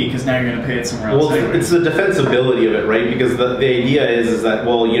MSP because now you're going to pay it somewhere else. Well, anyway. It's the defensibility of it, right? Because the idea is that,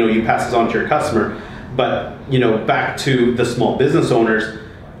 well, you know, you pass this on to your customer, but, you know, back to the small business owners.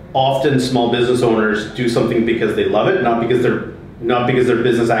 Often, small business owners do something because they love it, not because their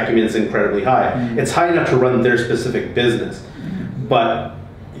business acumen is incredibly high. It's high enough to run their specific business, but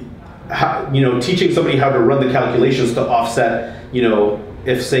teaching somebody how to run the calculations to offset, you know,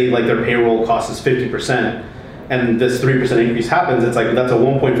 if say like their payroll cost is 50% and this 3% increase happens, it's like that's a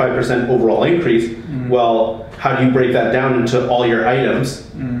 1.5% overall increase. Well, how do you break that down into all your items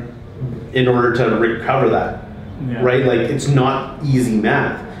in order to recover that? Right? Like, it's not easy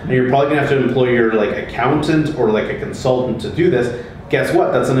math. And you're probably gonna have to employ your like accountant or like a consultant to do this. Guess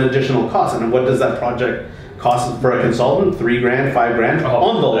what? That's an additional cost. And what does that project cost for a consultant? $3,000, $5,000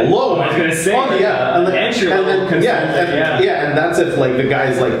 on the low. I was gonna say, and that's if like the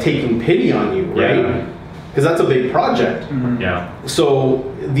guy's like taking pity on you, right? Because that's a big project. Yeah. So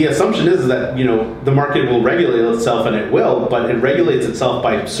the assumption is that, you know, the market will regulate itself, and it will, but it regulates itself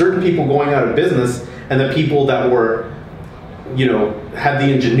by certain people going out of business, and the people that were, you know, had the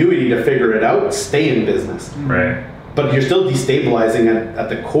ingenuity to figure it out stay in business. Right. But you're still destabilizing at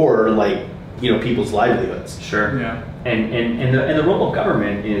the core, like, you know, people's livelihoods. Sure. Yeah. And the role of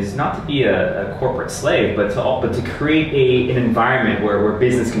government is not to be a corporate slave, but to create an environment where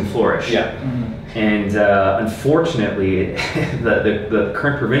business can flourish. Yeah. And unfortunately, the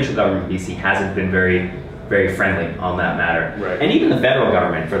current provincial government in BC hasn't been very, very friendly on that matter. Right. And even the federal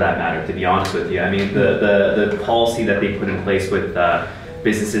government, for that matter, to be honest with you. I mean, the policy that they put in place with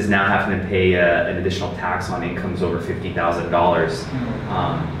businesses now having to pay an additional tax on incomes over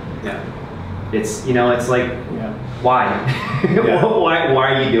 $50,000. It's, you know, it's like, why?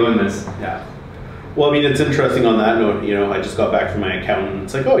 why are you doing this? Yeah. Well, I mean, it's interesting on that note, you know, I just got back from my accountant.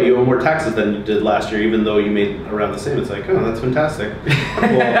 It's like, oh, you owe more taxes than you did last year, even though you made around the same. It's like, oh, that's fantastic.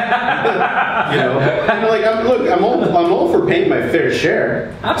 Well, you know, like, I'm all for paying my fair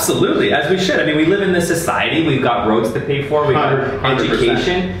share. Absolutely, as we should. I mean, we live in this society. We've got roads to pay for. We've got 100%.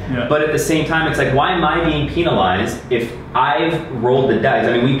 education. Yeah. But at the same time, it's like, why am I being penalized if I've rolled the dice?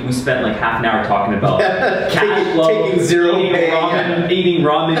 I mean, we spent like half an hour talking about cash flow, taking zero pay, eating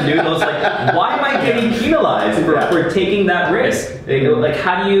ramen noodles. Like, why am I getting penalized for taking that risk? Like,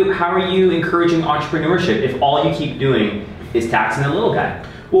 how are you encouraging entrepreneurship if all you keep doing is taxing the little guy?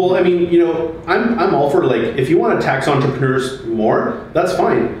 Well, I mean, you know, I'm all for, like, if you want to tax entrepreneurs more, that's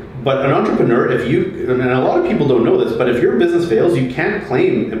fine. But an entrepreneur, and a lot of people don't know this, but if your business fails, you can't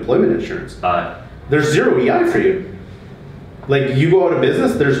claim employment insurance. There's zero EI for you. Like, you go out of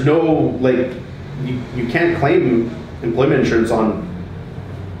business, there's no, like, you can't claim employment insurance on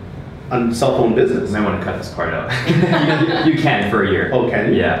cell-phone business. I might want to cut this part out. you can for a year. Oh,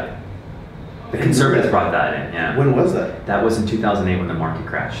 can you? Yeah. The Conservatives brought that in, yeah. When was that? That was in 2008 when the market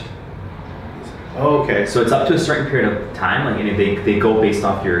crashed. Oh, okay. So it's up to a certain period of time, like, and they go based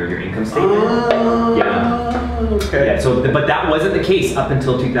off your income statement. Okay. Yeah. So, but that wasn't the case up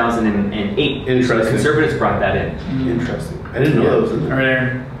until 2008. Interesting. So the Conservatives brought that in. Interesting. I didn't know that was in there. All right,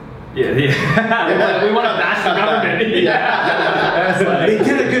 Aaron. Yeah. We want to bash the government. Yeah. They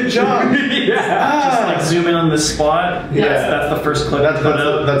did a good job. Just like zoom in on the spot. Yeah. That's the first clip. That's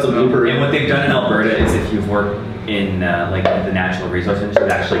a blooper. And what they've done in Alberta is, if you've worked in like the natural resource industry,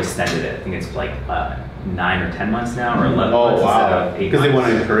 they've actually extended it. I think it's like 9 or 10 months now, or 11 months instead of 8 months. Because they want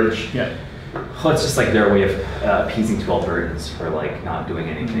to encourage. Yeah. Well, it's just like their way of appeasing 12 burdens for like not doing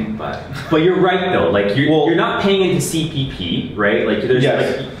anything. But you're right though. Like you're not paying into CPP, right? Like there's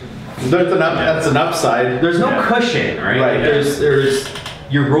that's an upside. There's no cushion, right? Right. Like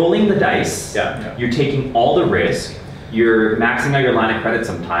you're rolling the dice. Yeah. You're taking all the risk. You're maxing out your line of credit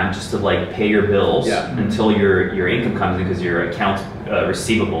sometimes just to like pay your bills until your income comes in, because your accounts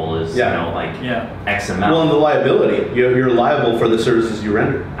receivable is X amount. Well, and the liability, you're liable for the services you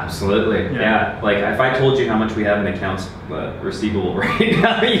render. Absolutely. Yeah. Like if I told you how much we have in accounts receivable right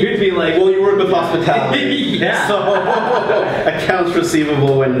now, you'd be like, well, you work with hospitality. Yeah. So accounts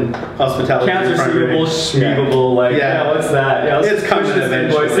receivable and hospitality. Accounts receivable, like what's that? Yeah, it's coming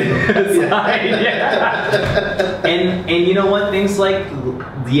eventually. And you know what? Things like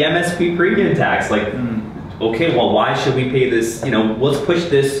the MSP premium tax, like, okay, well, why should we pay this? Let's push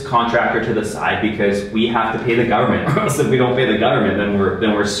this contractor to the side because we have to pay the government. So if we don't pay the government, then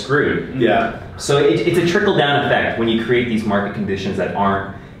we're screwed. Yeah. So it's a trickle down effect when you create these market conditions that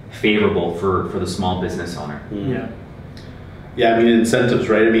aren't favorable for the small business owner. Yeah. Yeah, I mean, incentives,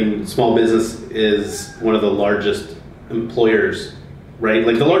 right? I mean, small business is one of the largest employers, right?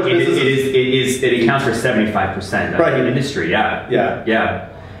 Like the largest business. It accounts for 75% of the industry. Yeah.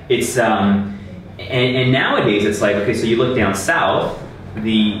 It's and nowadays it's like, okay, so you look down south,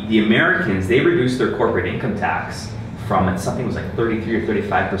 the Americans, they reduced their corporate income tax from something was like 33 or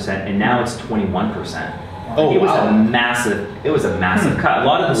 35%, and now it's 21%. Oh, it was a massive cut. A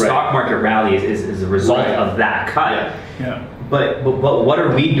lot of the stock market rally is a result of that cut. Yeah. But what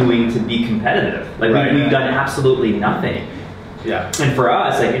are we doing to be competitive? Like we've done absolutely nothing. Yeah. And for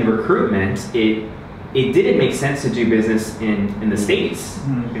us, like in recruitment, it didn't make sense to do business in the States,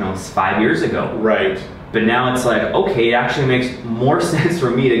 5 years ago. Right. But now it's like, okay, it actually makes more sense for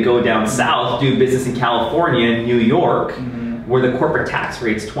me to go down south, do business in California, New York, where the corporate tax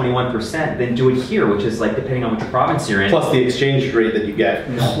rate's 21%, than do it here, which is like, depending on which province you're in. Plus the exchange rate that you get.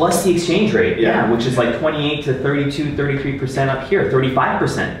 Plus the exchange rate, which is like 28 to 32, 33% up here,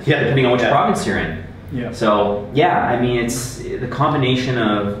 35%, depending on which province you're in. Yeah. So I mean, it's the combination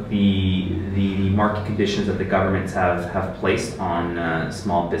of the market conditions that the governments have placed on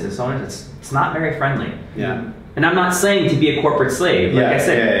small business owners. It's not very friendly. Yeah. And I'm not saying to be a corporate slave. Like I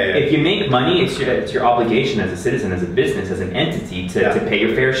said, if you make money, it's your obligation as a citizen, as a business, as an entity to pay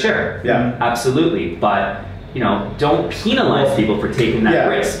your fair share. Yeah. Absolutely. But don't penalize people for taking that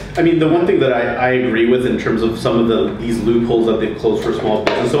risk. I mean, the one thing that I agree with in terms of some of these loopholes that they've closed for small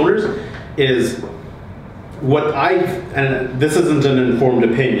business owners is and this isn't an informed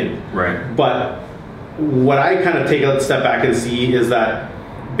opinion, right? But what I kind of take a step back and see is that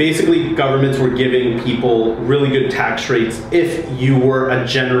basically governments were giving people really good tax rates if you were a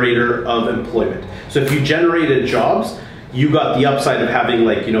generator of employment. So if you generated jobs, you got the upside of having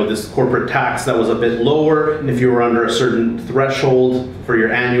this corporate tax that was a bit lower if you were under a certain threshold for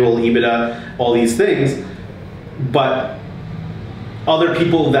your annual EBITDA, all these things. But other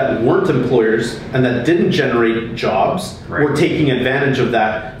people that weren't employers and that didn't generate jobs were taking advantage of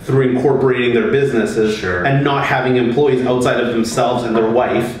that through incorporating their businesses and not having employees outside of themselves and their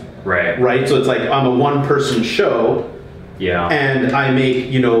wife. Right. So it's like, I'm a one-person show. Yeah. And I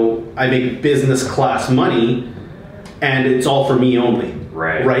make business class money, and it's all for me only.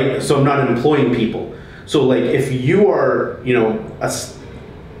 Right. So I'm not employing people. So like, if you are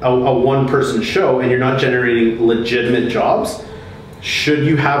a one-person show and you're not generating legitimate jobs, should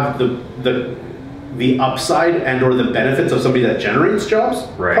you have the upside and or the benefits of somebody that generates jobs?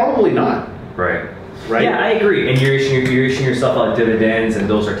 Probably not. Right. Yeah, I agree. And you're issuing yourself out dividends, and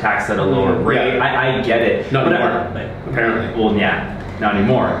those are taxed at a lower rate. I get it. Not anymore. Apparently. Well, not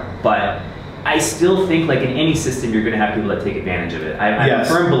anymore. But I still think, like in any system, you're going to have people that take advantage of it. I'm a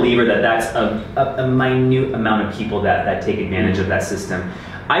firm believer that that's a minute amount of people that take advantage of that system.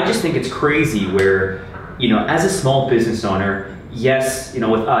 I just think it's crazy where, as a small business owner, yes,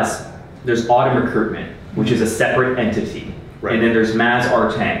 with us, there's Aughdem Recruitment, which is a separate entity. And then there's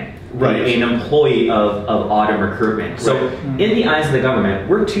Artang, an employee of Aughdem Recruitment. So in the eyes of the government,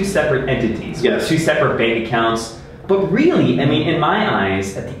 we're two separate entities, with two separate bank accounts. But really, I mean, in my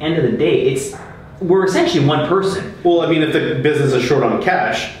eyes, at the end of the day, we're essentially one person. Well, I mean, if the business is short on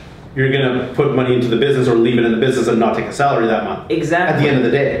cash, you're going to put money into the business or leave it in the business and not take a salary that month. Exactly. At the end of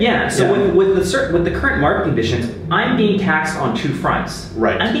the day. Yeah. So with the current market conditions, I'm being taxed on two fronts.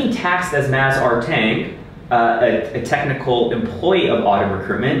 Right. I'm being taxed as Maz Artang, a technical employee of Aughdem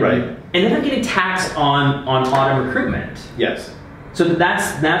Recruitment. Right. And then I'm getting taxed on Aughdem Recruitment. Yes. So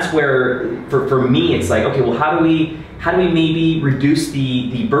that's where for me it's like, okay, well, how do we maybe reduce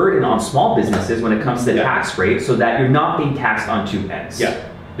the burden on small businesses when it comes to the tax rate so that you're not being taxed on two ends? Yeah.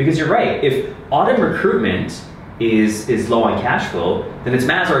 Because you're right. If Aughdem Recruitment is low on cash flow, then it's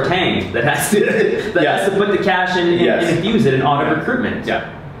Maz Artang that has to put the cash in and infuse it in Aughdem Recruitment.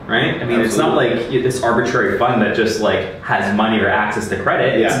 Yeah. Right? I mean, it's not like this arbitrary fund that just like has money or access to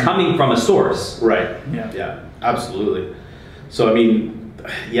credit. Yeah. It's coming from a source. Right. Yeah. Yeah. Absolutely. So I mean,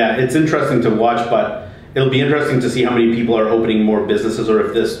 yeah, it's interesting to watch, but it'll be interesting to see how many people are opening more businesses, or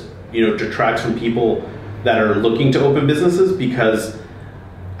if this, detracts from people that are looking to open businesses, because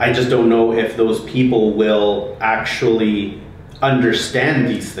I just don't know if those people will actually understand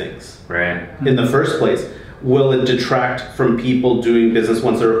these things Right. in the first place. Will it detract from people doing business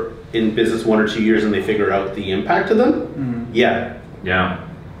once they're in business 1 or 2 years and they figure out the impact to them? Mm-hmm. Yeah. Yeah.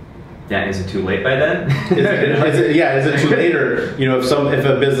 Yeah, is it too late by then? Is it too late? Or, if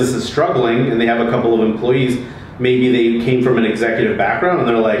a business is struggling and they have a couple of employees, maybe they came from an executive background and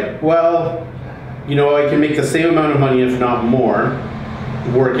they're like, well, I can make the same amount of money, if not more,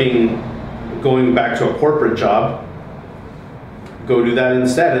 going back to a corporate job, go do that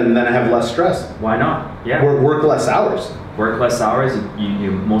instead, and then I have less stress. Why not? Yeah. Work less hours. Work less hours.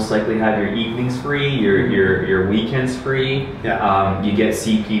 You most likely have your evenings free, your weekends free. Yeah. You get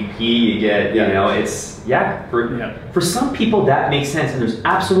CPP. You get For some people that makes sense, and there's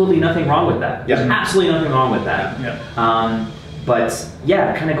absolutely nothing wrong with that. Yeah. There's absolutely nothing wrong with that. Yeah. But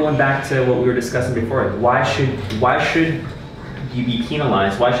yeah, kind of going back to what we were discussing before, like why should you be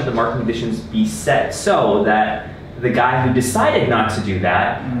penalized? Why should the market conditions be set so that the guy who decided not to do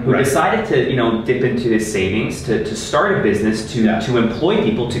that, who decided to dip into his savings to start a business, to employ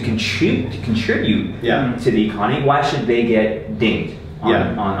people, to contribute to the economy, why should they get dinged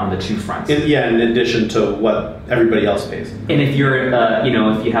on the two fronts? In addition to what everybody else pays. And if you're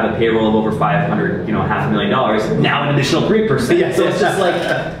if you have a payroll of over $500, $500,000, now an additional 3%. Yeah. So it's just like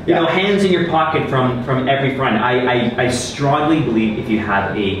hands in your pocket from every front. I strongly believe if you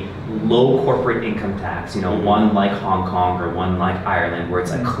have a low corporate income tax, one like Hong Kong or one like Ireland, where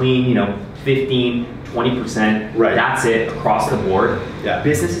it's a clean, 15, 20%, that's it across the board,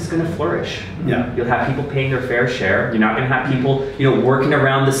 business is going to flourish. Yeah. You'll have people paying their fair share. You're not going to have people, working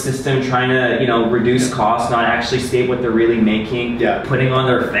around the system trying to, reduce costs, not actually save what they're really making, putting on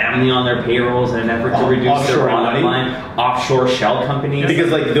their family on their payrolls in an effort to reduce their bottom line, offshore shell companies. Because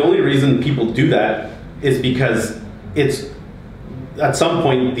the only reason people do that is because it's, at some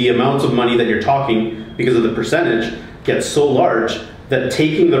point, the amounts of money that you're talking, because of the percentage, gets so large that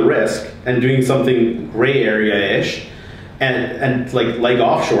taking the risk and doing something gray area-ish and like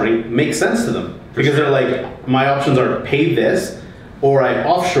offshoring makes sense to them. Because they're like, my options are pay this, or I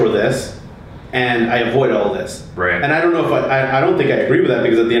offshore this, and I avoid all this. Right. And I don't know if I don't think I agree with that,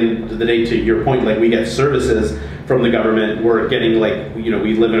 because at the end of the day, to your point, we get services from the government. We're getting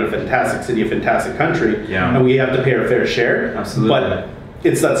we live in a fantastic city, a fantastic country, and we have to pay our fair share. Absolutely. But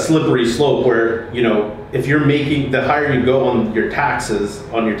it's that slippery slope where, if you're making, the higher you go on your taxes,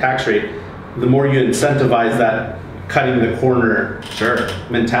 on your tax rate, the more you incentivize that cutting the corner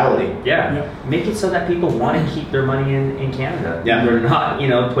mentality. Yeah. Make it so that people want to keep their money in Canada. Yeah. They're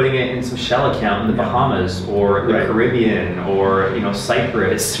not, putting it in some shell account in the Bahamas or the Caribbean or,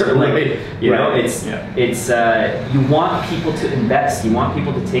 Cyprus or it's you want people to invest. You want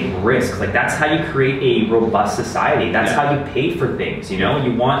people to take risks. Like, that's how you create a robust society. That's how you pay for things.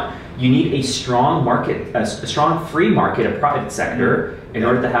 You need a strong market, a strong free market, a private sector, in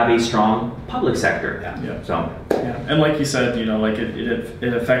order to have a strong public sector. And like you said,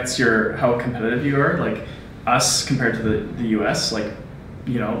 it affects how competitive you are. Like us compared to the US,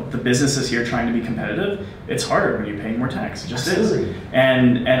 the businesses here trying to be competitive, it's harder when you're paying more tax. It just is.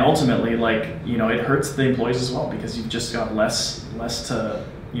 And ultimately, it hurts the employees as well, because you've just got less to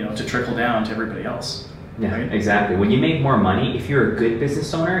to trickle down to everybody else. Yeah, exactly. When you make more money, if you're a good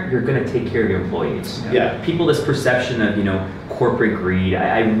business owner, you're going to take care of your employees. People, this perception of corporate greed,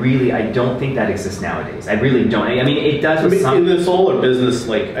 I don't think that exists nowadays. I really don't. I mean, it does. In the smaller business,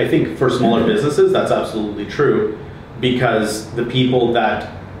 I think for smaller businesses, that's absolutely true, because the people that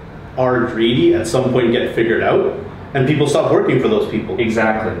are greedy at some point get figured out, and people stop working for those people.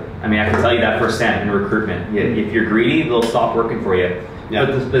 Exactly. I mean, I can tell you that firsthand in recruitment. If you're greedy, they'll stop working for you. Yeah.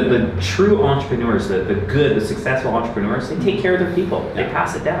 But the true entrepreneurs, the good, the successful entrepreneurs, they take care of their people. They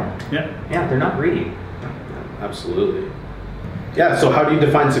pass it down. Yeah. Yeah, they're not greedy. Absolutely. Yeah, so how do you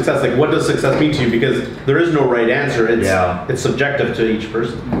define success? Like, what does success mean to you? Because there is no right answer. It's subjective to each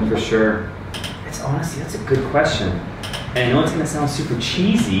person. For sure. Honestly, that's a good question. And I know it's going to sound super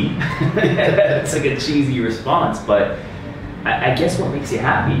cheesy. It's like a cheesy response, but I guess what makes you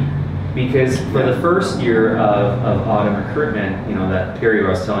happy? Because for the first year of Aughdem Recruitment, you know, that period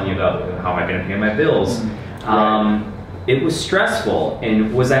where I was telling you about how am I going to pay my bills, it was stressful.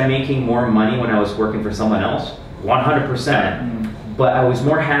 And was I making more money when I was working for someone else? 100%. But I was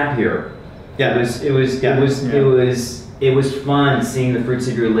more happier. Yeah. It was fun seeing the fruits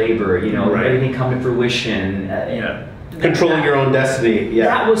of your labor, you know, everything come to fruition. Controlling your own destiny. Yeah.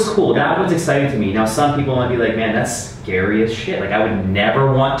 That was cool. That was exciting to me. Now, some people might be like, man, that's scary as shit. Like, I would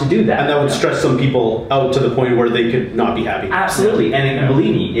never want to do that. And that would stress some people out to the point where they could not be happy. Absolutely. And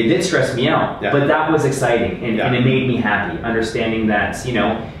believe me, it did stress me out. Yeah. But that was exciting. And it made me happy. Understanding that, you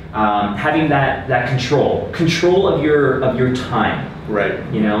know, having that control of your time.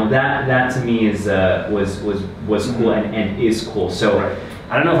 Right. You know, that to me is was cool and is cool. So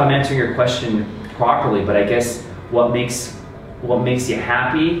I don't know if I'm answering your question properly, but I guess what makes you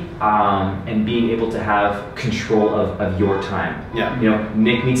happy and being able to have control of your time. Yeah. You know,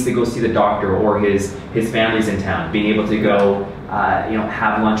 Nick needs to go see the doctor, or his family's in town. Being able to go you know,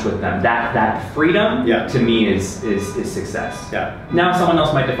 have lunch with them. That freedom to me is success. Yeah. Now someone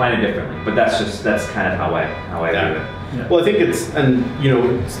else might define it differently, but that's kind of how I view it. Yeah. Well, I think it's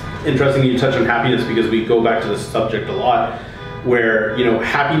interesting you touch on happiness, because we go back to this subject a lot, where, you know,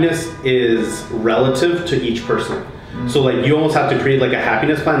 happiness is relative to each person. So like, you almost have to create like a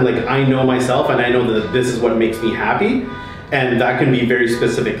happiness plan. Like, I know myself and I know that this is what makes me happy, and that can be very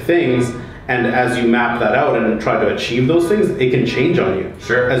specific things. And as you map that out and try to achieve those things, it can change on you.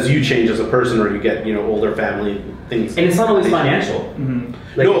 Sure. As you change as a person, or you get, you know, older family, things. And it's not always financial. And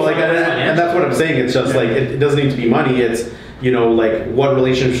that's what I'm saying. It's just like, it doesn't need to be money. It's, you know, like, what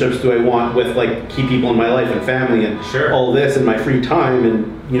relationships do I want with like key people in my life and family, and all this in my free time,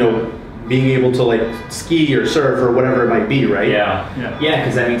 and, you know, being able to like ski or surf or whatever it might be, right? Yeah.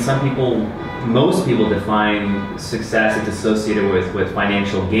 Because I mean, most people define success as associated with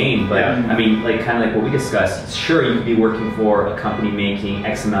financial gain, but I mean, like, kind of like what we discussed, sure, you could be working for a company making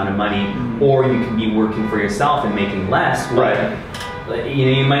X amount of money, or you can be working for yourself and making less, but you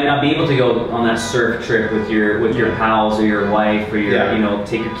know, you might not be able to go on that surf trip with your pals or your wife, or your you know,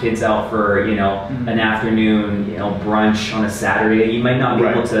 take your kids out for, you know, an afternoon, you know, brunch on a Saturday. You might not be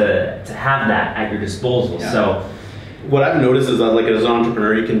able to have that at your disposal. So what I've noticed is that, like, as an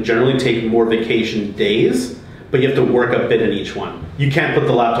entrepreneur, you can generally take more vacation days, but you have to work a bit in each one. You can't put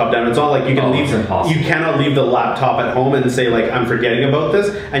the laptop down. It's not like you can leave. You cannot leave the laptop at home and say, like, I'm forgetting about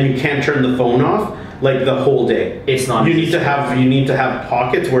this, and you can't turn the phone off like the whole day. It's not. You need to have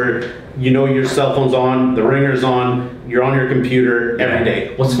pockets where, you know, your cell phone's on, the ringer's on, you're on your computer every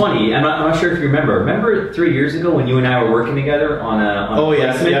day. What's funny, I'm not sure if you remember 3 years ago when you and I were working together on a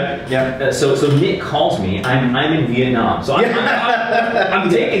placement? So Nick calls me. I'm in Vietnam, so I'm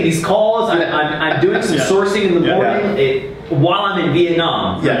taking these calls. I'm doing some sourcing in the morning while I'm in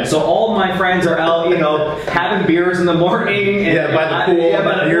Vietnam. So all my friends are out, you know, having beers in the morning. And by the pool.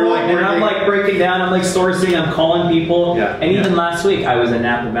 And I'm like breaking down. I'm like sourcing. I'm calling people. And even last week, I was in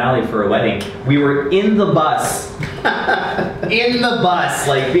Napa Valley for a wedding. We were in the bus.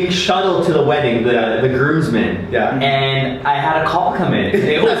 Like being shuttled to the wedding, the groomsmen, and I had a call come in.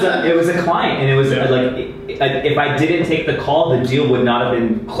 It was a client, and it was like, if I didn't take the call, the deal would not have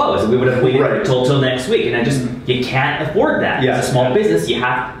been closed. We would have waited till next week, and I just, you can't afford that. As a small business, you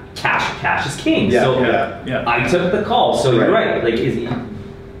have cash is king. I took the call. So you're right. Like,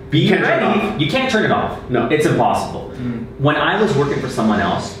 be ready. You can't turn it off. No, it's impossible. When I was working for someone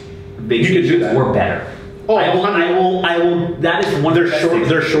else, vacations were better. Oh, I will. That is one.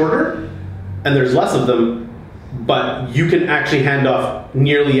 They're shorter, and there's less of them, but you can actually hand off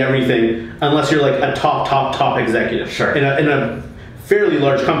nearly everything, unless you're like a top executive. Sure. In a fairly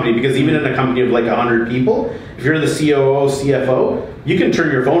large company, because even in a company of like 100 people, if you're the COO, CFO, you can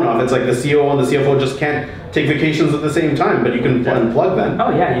turn your phone off. It's like the COO and the CFO just can't take vacations at the same time, but you can unplug them.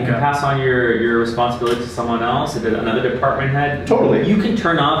 Oh yeah, you can pass on your responsibility to someone else, another department head. Totally. You can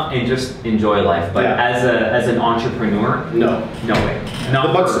turn off and just enjoy life. But as an entrepreneur, no way.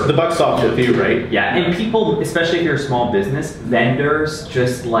 The buck stops with you, right? Yeah, and people, especially if you're a small business, vendors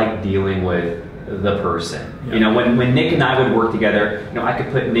just like dealing with the person. Yeah. You know, when Nick and I would work together, you know, I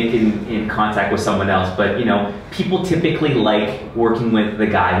could put Nick in contact with someone else, but you know, people typically like working with the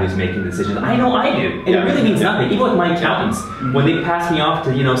guy who's making decisions. I know I do, and it really means nothing. Even with my accountants, when they pass me off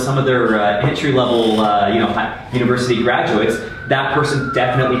to, you know, some of their entry level, you know, university graduates, that person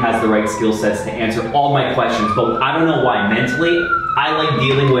definitely has the right skill sets to answer all my questions. But I don't know why, mentally, I like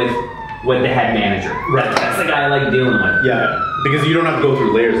dealing with the head manager. Right. That's the guy I like dealing with. Yeah, because you don't have to go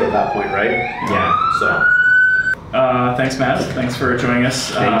through layers at that point, right? Yeah. So. Thanks, Matt. Thanks for joining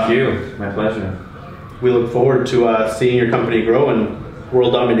us. Thank you. My pleasure. We look forward to seeing your company grow and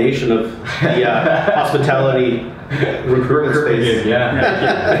world domination of the hospitality recruitment space.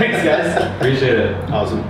 Yeah. Thanks, guys. Appreciate it. Awesome.